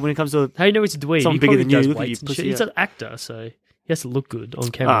 but when it comes to How do you know he's a dweeb? Someone He bigger probably than you, does look at you, weights and pussy, shit. He's yeah. an actor, so he has to look good on I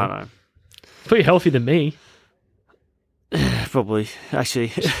camera. don't know. Pretty healthy than me. Probably,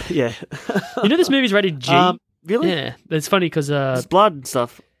 actually, yeah. You know this movie's rated G? Really? Yeah. It's funny because, There's blood and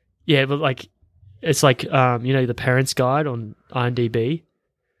stuff. yeah, but like, it's like, you know, the parents' guide on IMDb.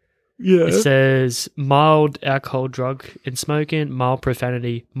 Yeah. It says mild alcohol, drug, and smoking, mild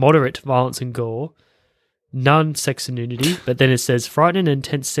profanity, moderate violence and gore, none sex and nudity, but then it says frightening and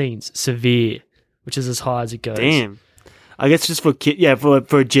intense scenes, severe, which is as high as it goes. Damn. I guess just for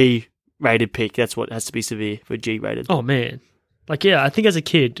for a G-rated pick, that's what has to be severe for G-rated. Oh, man. Like, yeah, I think as a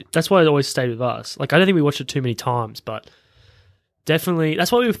kid, that's why it always stayed with us. Like, I don't think we watched it too many times, but definitely,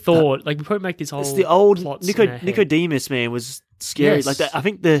 that's what we thought. Like, we probably make this whole It's the old plots in our head. Nicodemus, man, was scary. Yes. Like that. I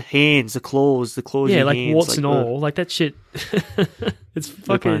think the hands, the claws Yeah, in like hands, warts like, and all. Like, that shit. It's no pun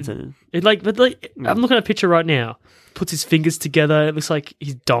fucking... intended. It like, but like, I'm looking at a picture right now. Puts his fingers together. It looks like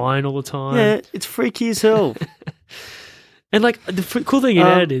he's dying all the time. Yeah, it's freaky as hell. And like the cool thing in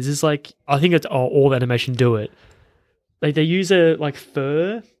it is like I think it's all the animation do it. Like they use a like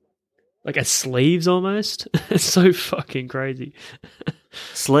fur, like as sleeves almost. It's so fucking crazy.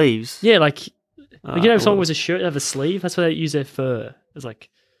 Sleeves. Yeah, like you know, if someone well. wears a shirt, they have a sleeve. That's why they use their fur. It's like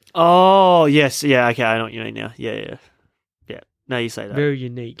Oh yes, yeah. Okay, I know what you mean now. Yeah. Now you say that. very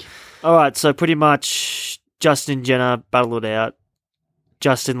unique. All right, so pretty much Justin and Jenna battle it out.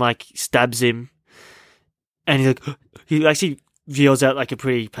 Justin like stabs him, and he's like, he actually yells out like a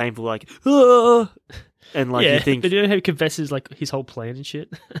pretty painful like, "Ah!" And like yeah, you think, but you know how he confesses like his whole plan and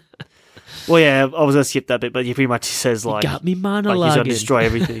shit. well, yeah, I was gonna skip that bit, but he pretty much says like, you got me like monologuing. he's gonna destroy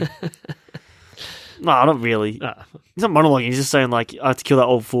everything. No, not really. Ah, He's not monologuing. He's just saying like, I have to kill that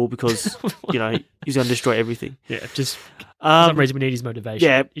old fool because you know he's gonna destroy everything. yeah, just for some reason we need his motivation.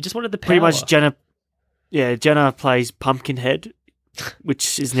 yeah, he just wanted the power. Pretty much Jenna plays Pumpkinhead,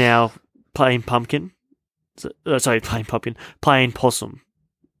 which is now playing Pumpkin. Playing Possum.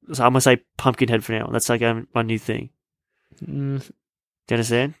 So I'm going to say Pumpkinhead for now. That's like my new thing. Mm, Do you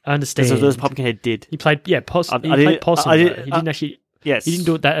understand? I understand. That's what Pumpkinhead did. He played, possum. I He did- played possum. I He did- didn't actually. Yes. He didn't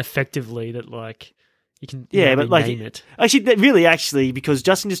do it that effectively. That like you can. Yeah, but like name it. actually, because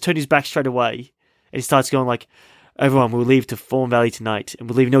Justin just turned his back straight away, and he starts going like, "Everyone, we'll leave to Fawn Valley tonight, and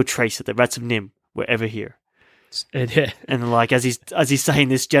we'll leave no trace that the rats of NIMH were ever here." And, yeah, And like as he's saying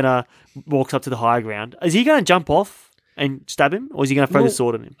this, Jenna walks up to the high ground. Is he going to jump off and stab him, or is he going to throw the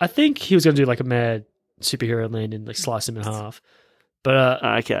sword at him? I think he was going to do like a mad superhero land and like slice him in half. But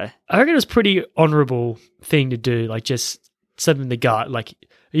Okay. I reckon it was a pretty honourable thing to do. Like just stab him in the gut. Like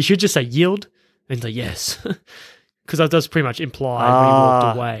you should just say yield and say yes, because that does pretty much imply when he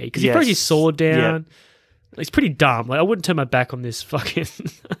walked away. Because he throws his sword down. It's pretty dumb. Like I wouldn't turn my back on this fucking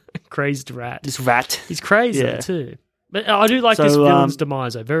crazy rat. This rat. He's crazy Yeah. too. But I do like So, this villain's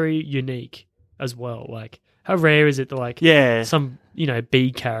demise though. Very unique as well. Like how rare is it that like Yeah. some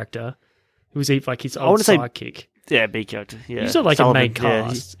B character who's like his I old wanna say- sidekick. Yeah, B character. Yeah. He's not like Sullivan, a main yeah,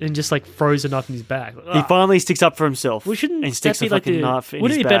 cast and just like throws a knife in his back. he finally sticks up for himself. Well, shouldn't and that sticks be a like fucking the? knife in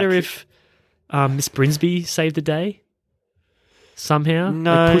Wouldn't his it be better back. if Miss Brinsby saved the day somehow?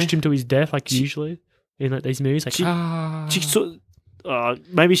 No. Like, pushed him to his death, like usually in like these movies. Like She sort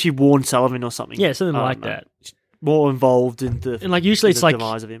maybe she warned Sullivan or something. yeah, something I like don't know. that. More involved in the And like usually it's like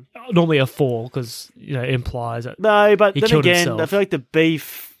demise of him. normally a fall because it implies that. No, but He then killed again, himself. I feel like the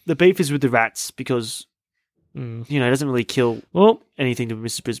beef is with the rats because Mm. it doesn't really kill Well, anything to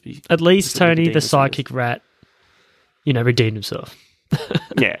Mr. Brisby. at least That's what Tony, the Nicodemus is. sidekick rat, redeemed himself.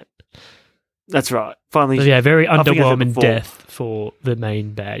 Yeah, that's right. Finally, So yeah, very I think I said underwhelming before. death for the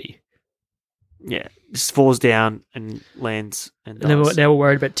main baddie. yeah, just falls down and lands and And then dies. they were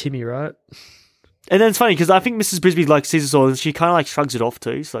worried about Timmy, right? And then it's funny because I think Mrs. Brisby like sees us all and she kind of like shrugs it off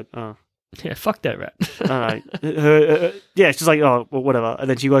too. She's like, "Oh, Yeah, fuck that rat. I don't know. Yeah, she's like, oh, well, whatever. And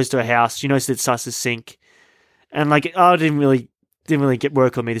then she goes to her house. She notices it starts to sink, and like, oh, it didn't really get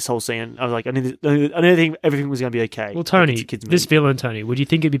work on me this whole scene. I was like, I didn't think everything was going to be okay. Well, Tony, Like, it's a kids' this movie. villain, Tony, would you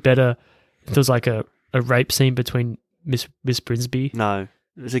think it'd be better if there was like a rape scene between Miss Brinsby? No,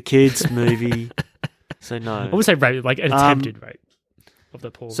 it's a kids' movie, so no. I would say rape, like an attempted rape of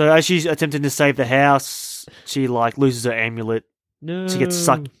the poor. So as she's attempting to save the house, she like loses her amulet. no, She gets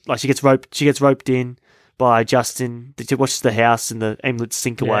sucked, like she gets roped in by Justin. She watches the house and the amulets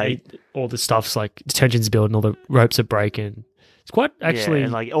sink away. All the stuff's like tension's building, all the ropes are breaking. It's quite actually Yeah,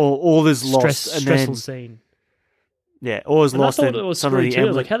 and like all is lost, and stressful then scene. yeah, all is And lost. I thought And it was some of screwed the too. I was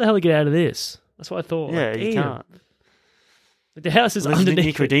amulet, like, how the hell do you get out of this? That's what I thought. yeah, like, you damn. can't. Like, the house is Unless underneath.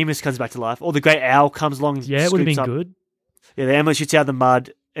 Nicodemus comes back to life, or the great owl comes along. And Yeah, it would have scoops been up. good. Yeah, the amulet shoots out of the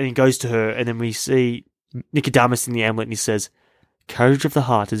mud and he goes to her, and then we see Nicodemus in the amulet, and he says, "Courage of the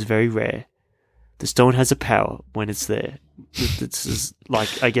heart is very rare. The stone has a power when it's there." This is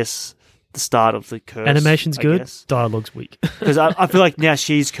like, I guess, the start of the curse. Animation's I good. guess. Dialogue's weak. Because I feel like now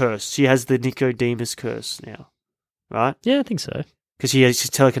she's cursed. She has the Nicodemus curse now, right? Yeah, I think so. Because she's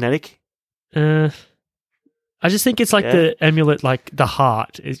telekinetic. I just think it's like Yeah. the amulet, like the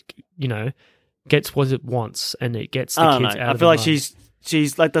heart is, gets what it wants, and it gets the I don't kids know. out I of feel the like mud.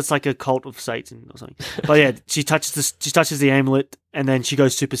 she's like, that's like a cult of Satan or something. But yeah, she touches the amulet, and then she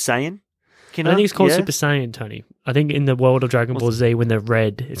goes Super Saiyan. I don't think it's called Yeah? Super Saiyan, Tony. I think in the world of Dragon Ball Z, when they're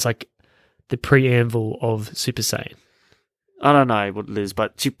red, it's like the preamble of Super Saiyan. I don't know what it is,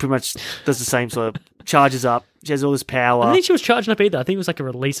 but she pretty much does the same sort of charges up. She has all this I power. don't think she was charging up either. I think it was like a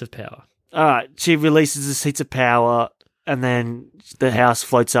release of power. All right, she releases this heats of power, and then the house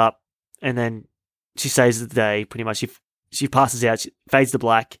floats up, and then she saves the day. Pretty much, she passes out, she fades to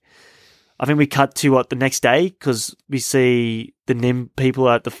black. I think we cut to the next day, because we see the NIMH people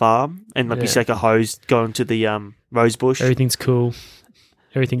at the farm, and like we Yeah. see like a hose going to the rose bush. Everything's cool.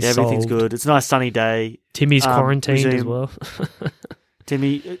 Everything's Everything's solved. good. It's a nice sunny day. Timmy's quarantined as resume- well.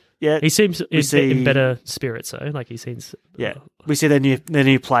 Timmy, yeah, He seems in see- better spirits, though. Like he seems. yeah. We see their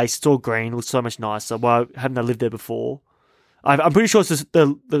new place. It's all green. Looks so much nicer. Why haven't they lived there before? I'm pretty sure it's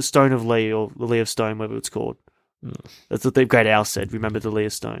the Stone of Lee, or the Lee of Stone, whatever it's called. That's what the Great Owl said. Remember the Lee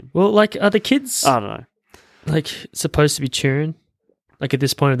of Stone? Well, like, are the kids I don't know. like supposed to be cheering? Like at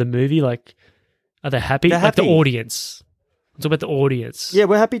this point of the movie, like, are they happy? They're Like the happy. audience. It's about the audience. Yeah,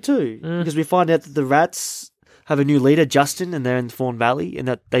 we're happy too, because we find out that the rats have a new leader, Justin, and they're in Thorn Valley, and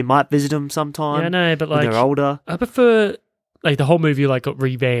that they might visit him sometime Yeah, I know, but when like, they're older. I prefer like the whole movie like got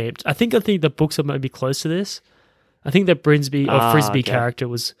revamped. I think the books are maybe close to this. I think that Brinsby or Frisbee okay. character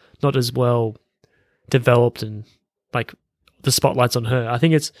was not as well developed, and like the spotlight's on her. I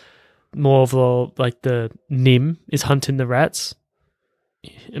think it's more of like the NIMH is hunting the rats.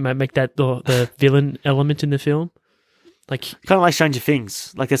 It might make that the villain element in the film. Like, Kind of like Stranger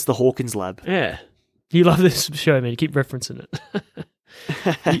Things. Like that's the Hawkins lab. yeah, you love this show, man. You keep referencing it,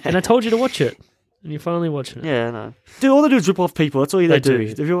 and I told you to watch it, and you're finally watching it. Yeah, I know. Dude, all they do is rip off people. That's all they do.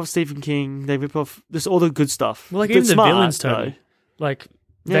 do. They rip off Stephen King. They rip off just all the good stuff. Well, like They're even the smart, villains, though. Tony. Like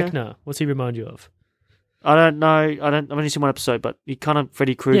Yeah. Vecna, what's he remind you of? I don't know. I've only seen one episode, but he kind of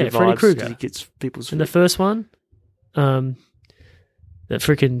Freddy Krueger Yeah, Freddy vibes. 'Cause Krueger. He gets people's. In the first one, that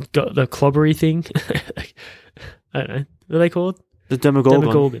freaking got the clobbery thing. I don't know. What are they called? the Demogorgon.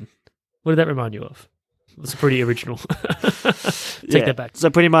 Demogorgon. What did that remind you of? It's pretty original. Take Yeah. that back. So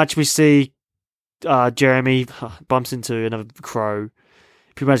pretty much we see Jeremy bumps into another crow.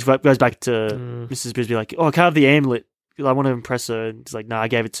 Pretty much goes back to Mrs. Brisby like, oh, I can't have the amulet. I want to impress her. And he's like, no, I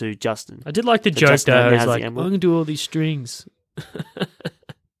gave it to Justin. I did like the So joke Justin though. now He's has the like, I'm amulet. going to do all these strings.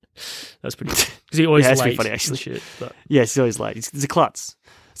 That's pretty good. Because he always Yeah, that's late pretty funny, and actually. shit, but- Yeah, he's always late. It's a klutz.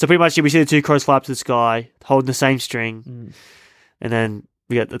 So pretty much we see the two crows fly up to the sky, holding the same string, and then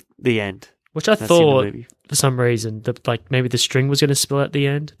we get the end. Which I That's the end of the thought, movie. for some reason, that like maybe the string was going to spill at the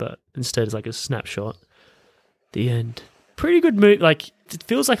end, but instead it's like a snapshot. The end. Pretty good movie. Like, it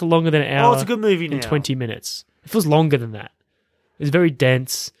feels like longer than an hour. Oh, it's a good movie now. in 20 minutes. It feels longer than that. It's very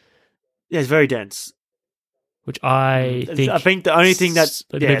dense, Yeah, it's very dense. which I think the only thing that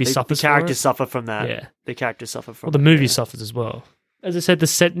the yeah, movie the suffers for characters it. suffer from that. Yeah. The characters suffer from Well, the it, movie yeah. suffers as well. As I said, the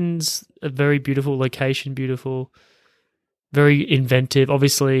setting's a very beautiful location, beautiful, very inventive.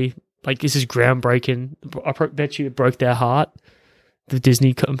 Obviously, like this is groundbreaking. I bet you it broke their heart. The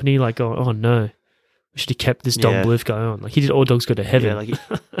Disney company, like, oh no, we should have kept this Don Yeah. Bluth guy on. Like he did All Dogs Go to Heaven, Yeah,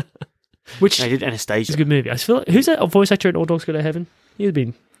 like which they did is Anastasia. a good movie. I feel like, who's that voice actor in All Dogs Go to Heaven? He's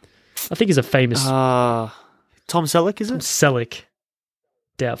been, I think he's a famous Tom Selleck, is it? Selleck.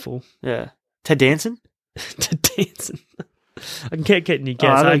 Doubtful. Yeah. Ted Danson? To dancing. I can't get any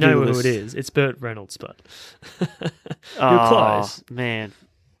guess. I know who it is. It's Burt Reynolds, but you're close. Man.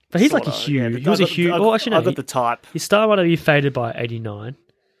 But he's like a huge. He was a huge. Well, actually, no. I got the type. His star might be faded by 89.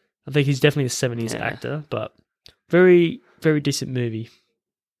 I think he's definitely a 70s actor, but very, very decent movie.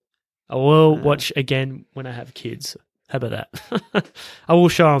 I will watch again when I have kids. How about that? I will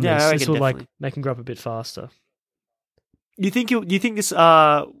show them this. This will like make them grow up a bit faster. You think this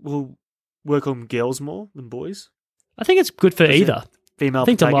will work on girls more than boys? I think it's good for either. Female. I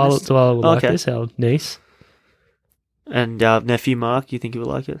think Delilah will like this. Our niece and nephew Mark. You think he will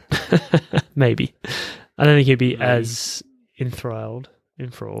like it? Maybe. I don't think he'd be as enthralled,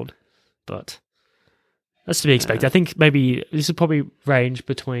 but that's to be expected. I think maybe this will probably range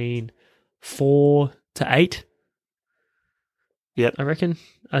between 4 to 8. Yep. I reckon.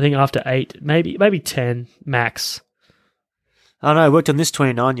 I think after 8, maybe 10 max. I know. I worked on this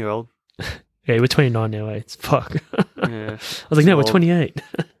 29-year-old. Yeah, we're 29 now. It's fuck. Yeah. I was like, no, we're 28.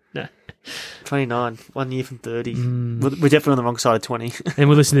 No. 29. 1 year from 30. We're definitely on the wrong side of 20. And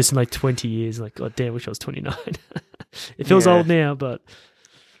we'll listen to this in like 20 years. Like, God damn, I wish I was 29. It feels old now, but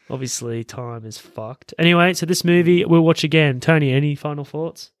obviously time is fucked. Anyway, so this movie we'll watch again. Tony, any final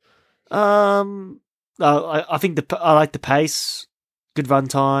thoughts? I think I like the pace. Good run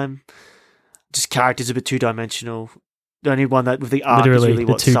time. Just characters a bit two-dimensional. The only one that with the arc literally, is really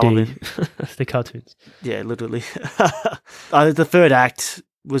the what 2D, Sullivan. the cartoons. Yeah, literally. The third act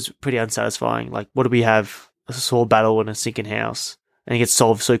was pretty unsatisfying. Like, what do we have? A sword battle in a sinking house, and it gets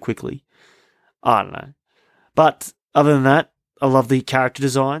solved so quickly. I don't know. But other than that, I love the character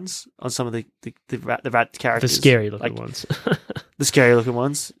designs on some of the rat characters. The scary looking ones. The scary looking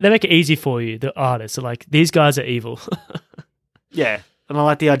ones. They make it easy for you, the artists. So like, these guys are evil. Yeah. And I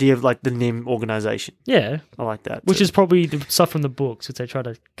like the idea of like the NIMH organization. Yeah. I like that. Which is probably the stuff from the books, which they try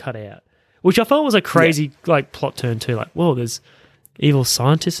to cut out. Which I thought was a crazy like plot turn too. Like, whoa, there's evil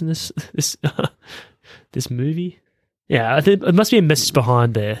scientists in this this movie. Yeah, I think it must be a message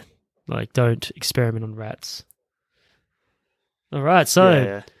behind there. Like, don't experiment on rats. All right,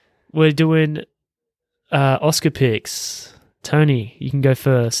 so we're doing Oscar picks. Tony, you can go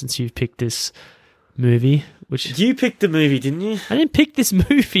first since you've picked this movie. Which you picked the movie, didn't you? I didn't pick this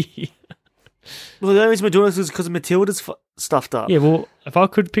movie. Well, the only reason we're doing this is because Matilda's stuffed up. Yeah, well, if I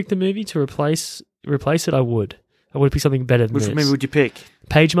could pick the movie to replace it, I would. I would pick something better than this. Which movie would you pick?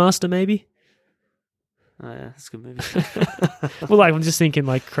 Pagemaster, maybe? Oh, yeah, that's a good movie. Well, like, I'm just thinking,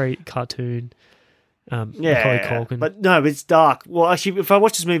 like, cartoon. Macaulay Culkin. But no, it's dark. Well, actually, if I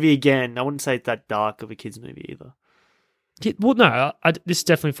watch this movie again, I wouldn't say it's that dark of a kid's movie either. Yeah, well, no, this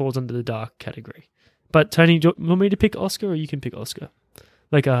definitely falls under the dark category. But Tony, do you want me to pick Oscar, or you can pick Oscar?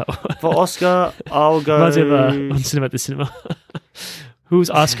 Like, for Oscar, I'll go. Reminds me of on Cinema at the Cinema. Who's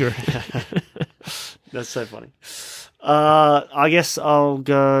Oscar? That's so funny. I guess I'll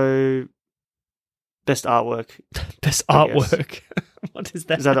go best artwork. Best artwork. What is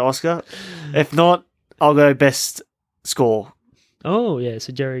that? Is that an Oscar? If not, I'll go best score. Oh yeah,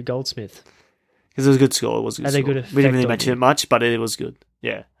 so Jerry Goldsmith. Because it was a good score. It was a good score. We didn't really mention it much, but it was good.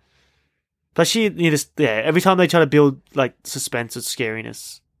 Yeah. But every time they try to build like suspense or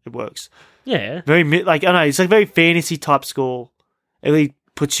scariness, it works. Yeah. Very like, I don't know, it's like very fantasy type score. It really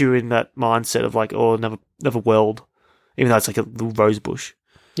puts you in that mindset of like, oh, another world, even though it's like a little rose bush.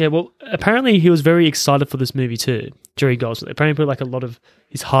 Yeah, well, apparently he was very excited for this movie too, Jerry Goldsmith. Apparently he put like a lot of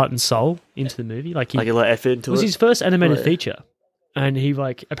his heart and soul into the movie. Like a lot of effort into it. It was his first animated feature. And he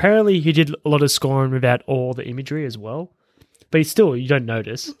apparently he did a lot of scoring without all the imagery as well. But you don't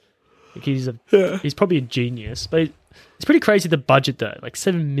notice. Like he's probably a genius. But it's pretty crazy the budget though, like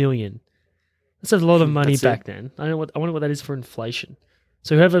 $7 million. That's a lot of money back then. I wonder what that is for inflation.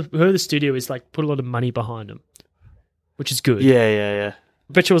 So whoever the studio is like put a lot of money behind them, which is good. Yeah.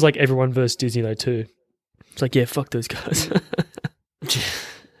 I bet you it was like everyone versus Disney though too. It's like, yeah, fuck those guys.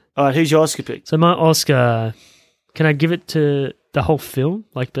 All right, who's your Oscar pick? So my Oscar, can I give it to the whole film?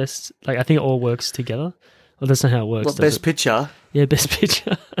 Like best, like I think it all works together. Well, that's not how it works. What, best picture? Yeah, best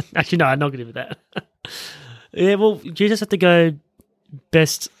picture. Actually, no, I'm not going to give it that. Yeah, well, you just have to go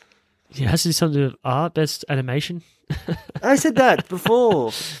best. It has to do something with art, best animation. I said that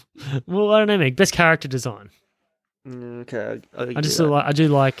before. Well, I don't know, man. Best character design. Okay, I do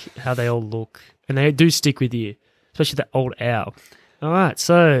like how they all look, and they do stick with you, especially that old owl. All right,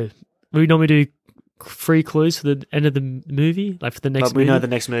 so we normally do 3 clues for the end of the movie, like for the next. But we movie. know the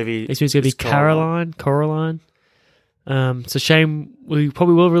next movie. Next movie's going to be Coraline. It's a shame we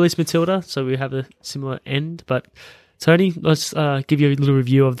probably will release Matilda, so we have a similar end. But Tony, let's give you a little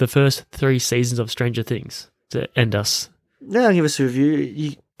review of the first 3 seasons of Stranger Things to end us. Yeah, I'll give us a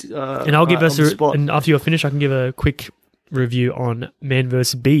review. And I'll give us and after you're finished, I can give a quick review on Man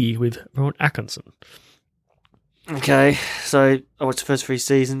vs. Bee with Ron Atkinson. Okay, so I watched the first 3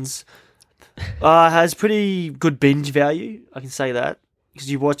 seasons. Has pretty good binge value, I can say that. Because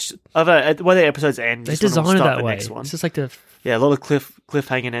you watch... when the episodes end... They just wanna design it start that the way. next one. It's just like the... Yeah, a lot of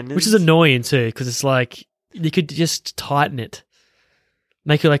cliffhanger endings. Which is annoying too, because it's like, you could just tighten it.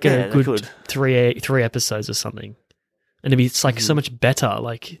 Make it like Yeah, a they good could. three episodes or something. And it's like so much better.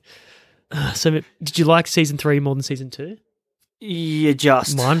 Like, did you like season 3 more than season 2? Yeah,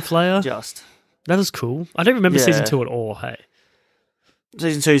 just. Mind Flayer? Just. That was cool. I don't remember Yeah. season 2 at all, hey.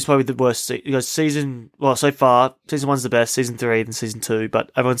 Season 2 is probably the worst. Because so far, season 1's the best, season 3, then season 2.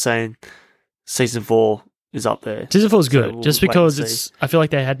 But everyone's saying season 4 is up there. Season 4 is So good, we'll just wait and because see. I feel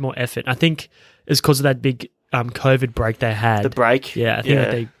like they had more effort. I think it's because of that big COVID break they had. The break. Yeah, I think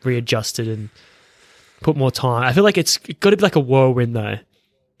that they readjusted and put more time. I feel like it's got to be like a whirlwind though,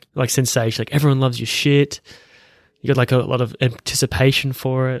 like sensation. Like everyone loves your shit. You got like a lot of anticipation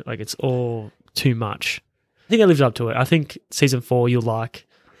for it. Like it's all too much. I think I lived up to it. I think season 4 you'll like.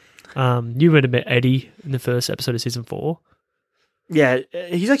 You would have met Eddie in the first episode of season 4. Yeah,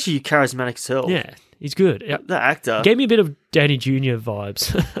 he's actually charismatic as hell. Yeah, he's good. Yeah. The actor. Gave me a bit of Danny Jr.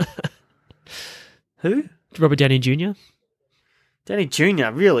 vibes. Who? Robert Downey Jr. Danny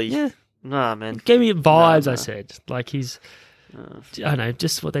Jr., really? Yeah. Nah, man. Gave me vibes, No. I said. Like he's, I don't know,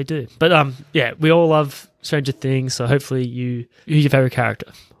 just what they do. But yeah, we all love Stranger Things, so hopefully who's your favourite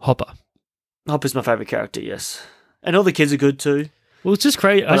character? Hopper. Hopper's my favourite character, yes. And all the kids are good too. Well, it's just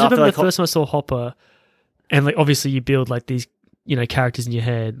crazy. I But just I feel remember like the first time I saw Hopper, and like obviously you build like these, characters in your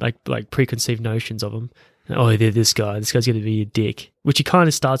head, like preconceived notions of them. And, oh, they're this guy. This guy's going to be a dick. Which he kind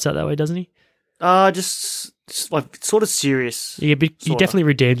of starts out that way, doesn't he? Just like sort of serious. Yeah, but he Sorta. definitely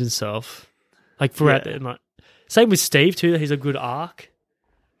redeemed himself. Like throughout Yeah. the, and like same with Steve too. He's a good arc.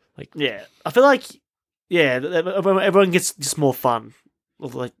 Yeah, I feel like everyone gets just more fun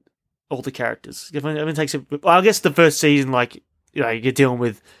of like all the characters. Everyone takes it. Well, I guess the first season, like you're dealing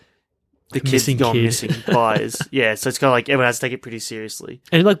with the kids Missing gone kid. missing buyers. Yeah, so it's kind of like everyone has to take it pretty seriously.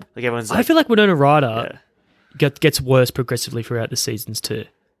 And like Everyone's. I Like, feel like Winona Ryder yeah. gets worse progressively throughout the seasons too.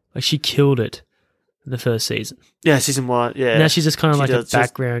 Like she killed it in the first season. Yeah, season 1. Yeah, Now she's just kind of She like does, a just-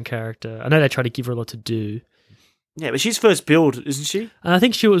 background character. I know they try to give her a lot to do. yeah, but she's first build, isn't she? And I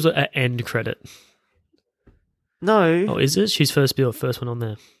think she was an end credit. No. Oh, is it? She's first build, first one on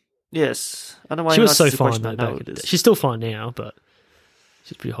there. Yes, I don't know why. She was you so asked the fine question, though. I know Back it in the is. day. She's still fine now, but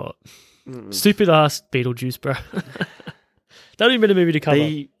she's pretty hot. Mm. Stupid ass Beetlejuice, bro. That would have been a movie to cover.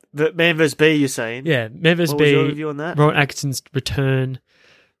 The Man vs. Bee, you're saying? Yeah, Memphis What was your B. review on that? Ron Atkinson's return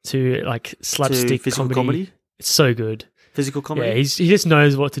to like slapstick To physical comedy. It's so good. Physical comedy. Yeah, he just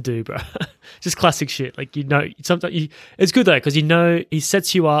knows what to do, bro. Just classic shit. Like sometimes it's good though because he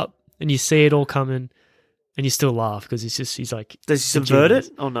sets you up and you see it all coming, and you still laugh because he's like. Does he a subvert genius.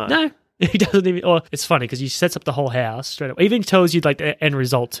 it? Oh no. No, he doesn't even. Or it's funny because he sets up the whole house straight up. Even tells you like the end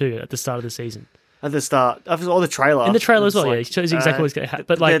result too at the start of the season. At the start, all the trailer. In the trailer as it's well, yeah, he shows you exactly what's going to happen.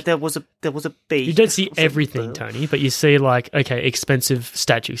 But like, there was a bee. you don't see Or something. everything, Tony, but you see like, okay, expensive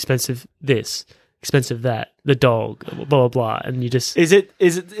statue, expensive this, expensive that, the dog, blah blah blah, and you just Is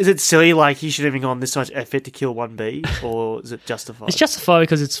it silly? Like he should have even gone this much effort to kill one bee, or is it justified? it's justified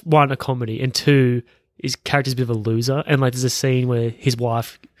because it's one, a comedy, and two, his character's a bit of a loser, and like there's a scene where his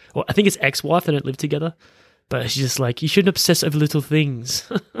wife, or I think it's ex-wife, they don't live together, but she's just like, you shouldn't obsess over little things.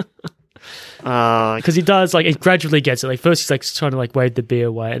 Because he does, like, it gradually gets it. Like, first he's, like, trying to, like, wave the beer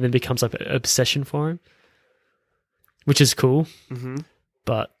away, and then becomes, like, an obsession for him, which is cool. Mm-hmm.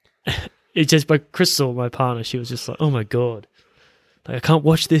 But it just, like, Crystal, my partner, she was just like, oh, my God. Like, I can't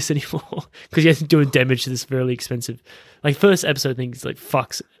watch this anymore. Because he's doing damage to this really expensive... Like, first episode things, like,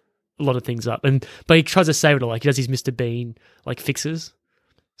 fucks a lot of things up. But he tries to save it all. Like, he does his Mr. Bean, like, fixes.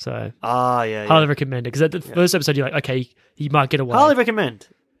 So, Yeah. highly recommend it. Because at the first episode, you're like, okay, he might get away. Highly recommend.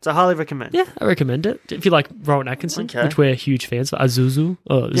 It's a highly recommend. Yeah, I recommend it. If you like Rowan Atkinson, Okay. which we're huge fans of, Azuzu,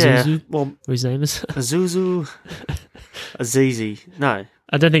 Yeah. Zuzu, Well, what his name is. Azuzu, Azizi. No,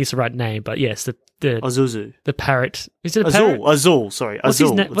 I don't think it's the right name, but yes, the Azuzu. the parrot. Is it a parrot? Azul. Sorry, What's his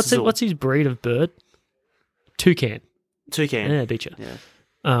Azul. na- It's what's Azul. what's his breed of bird? Toucan. Toucan. Yeah, beat you.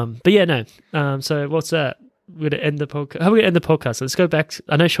 Yeah. But yeah, no. So what's that? We're gonna end the podcast. How are we gonna end the podcast? So let's go back.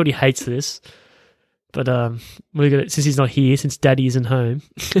 I know Shorty hates this, but we're gonna, since he's not here, since Daddy isn't home,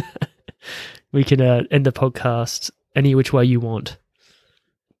 we can end the podcast any which way you want.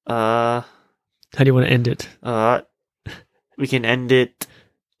 How do you want to end it? All right. We can end it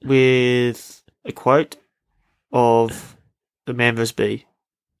with a quote of the Man vs. Bee.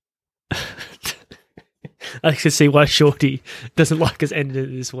 I can see why Shorty doesn't like us ending it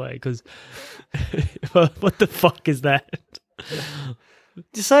this way, because what the fuck is that?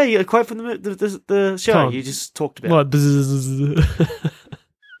 Just say a quote from the show Come on. you just talked about. What? Bzzz.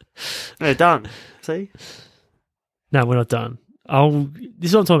 No, done. See? No, we're not done. This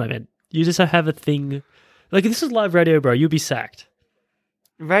is what I'm talking about, man. You just have a thing. Like, if this is live radio, bro, you'll be sacked.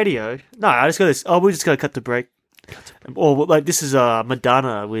 Radio? No, I just got this. Oh, we just got to cut the break. Or, like, this is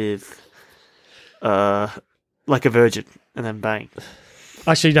Madonna with Like a Virgin, and then bang.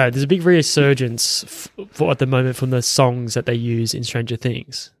 Actually, no, there's a big resurgence for at the moment from the songs that they use in Stranger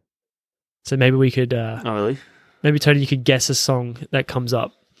Things. So maybe we could... Oh, really? Maybe, Tony, you could guess a song that comes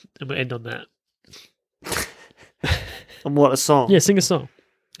up, and we'll end on that. And what, a song? Yeah, sing a song.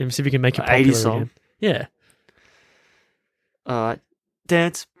 And see if we can make it popular 80s song? again. Yeah. Alright.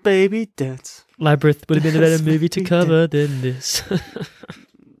 Dance, baby, dance. Labyrinth would have been a better movie to cover than this.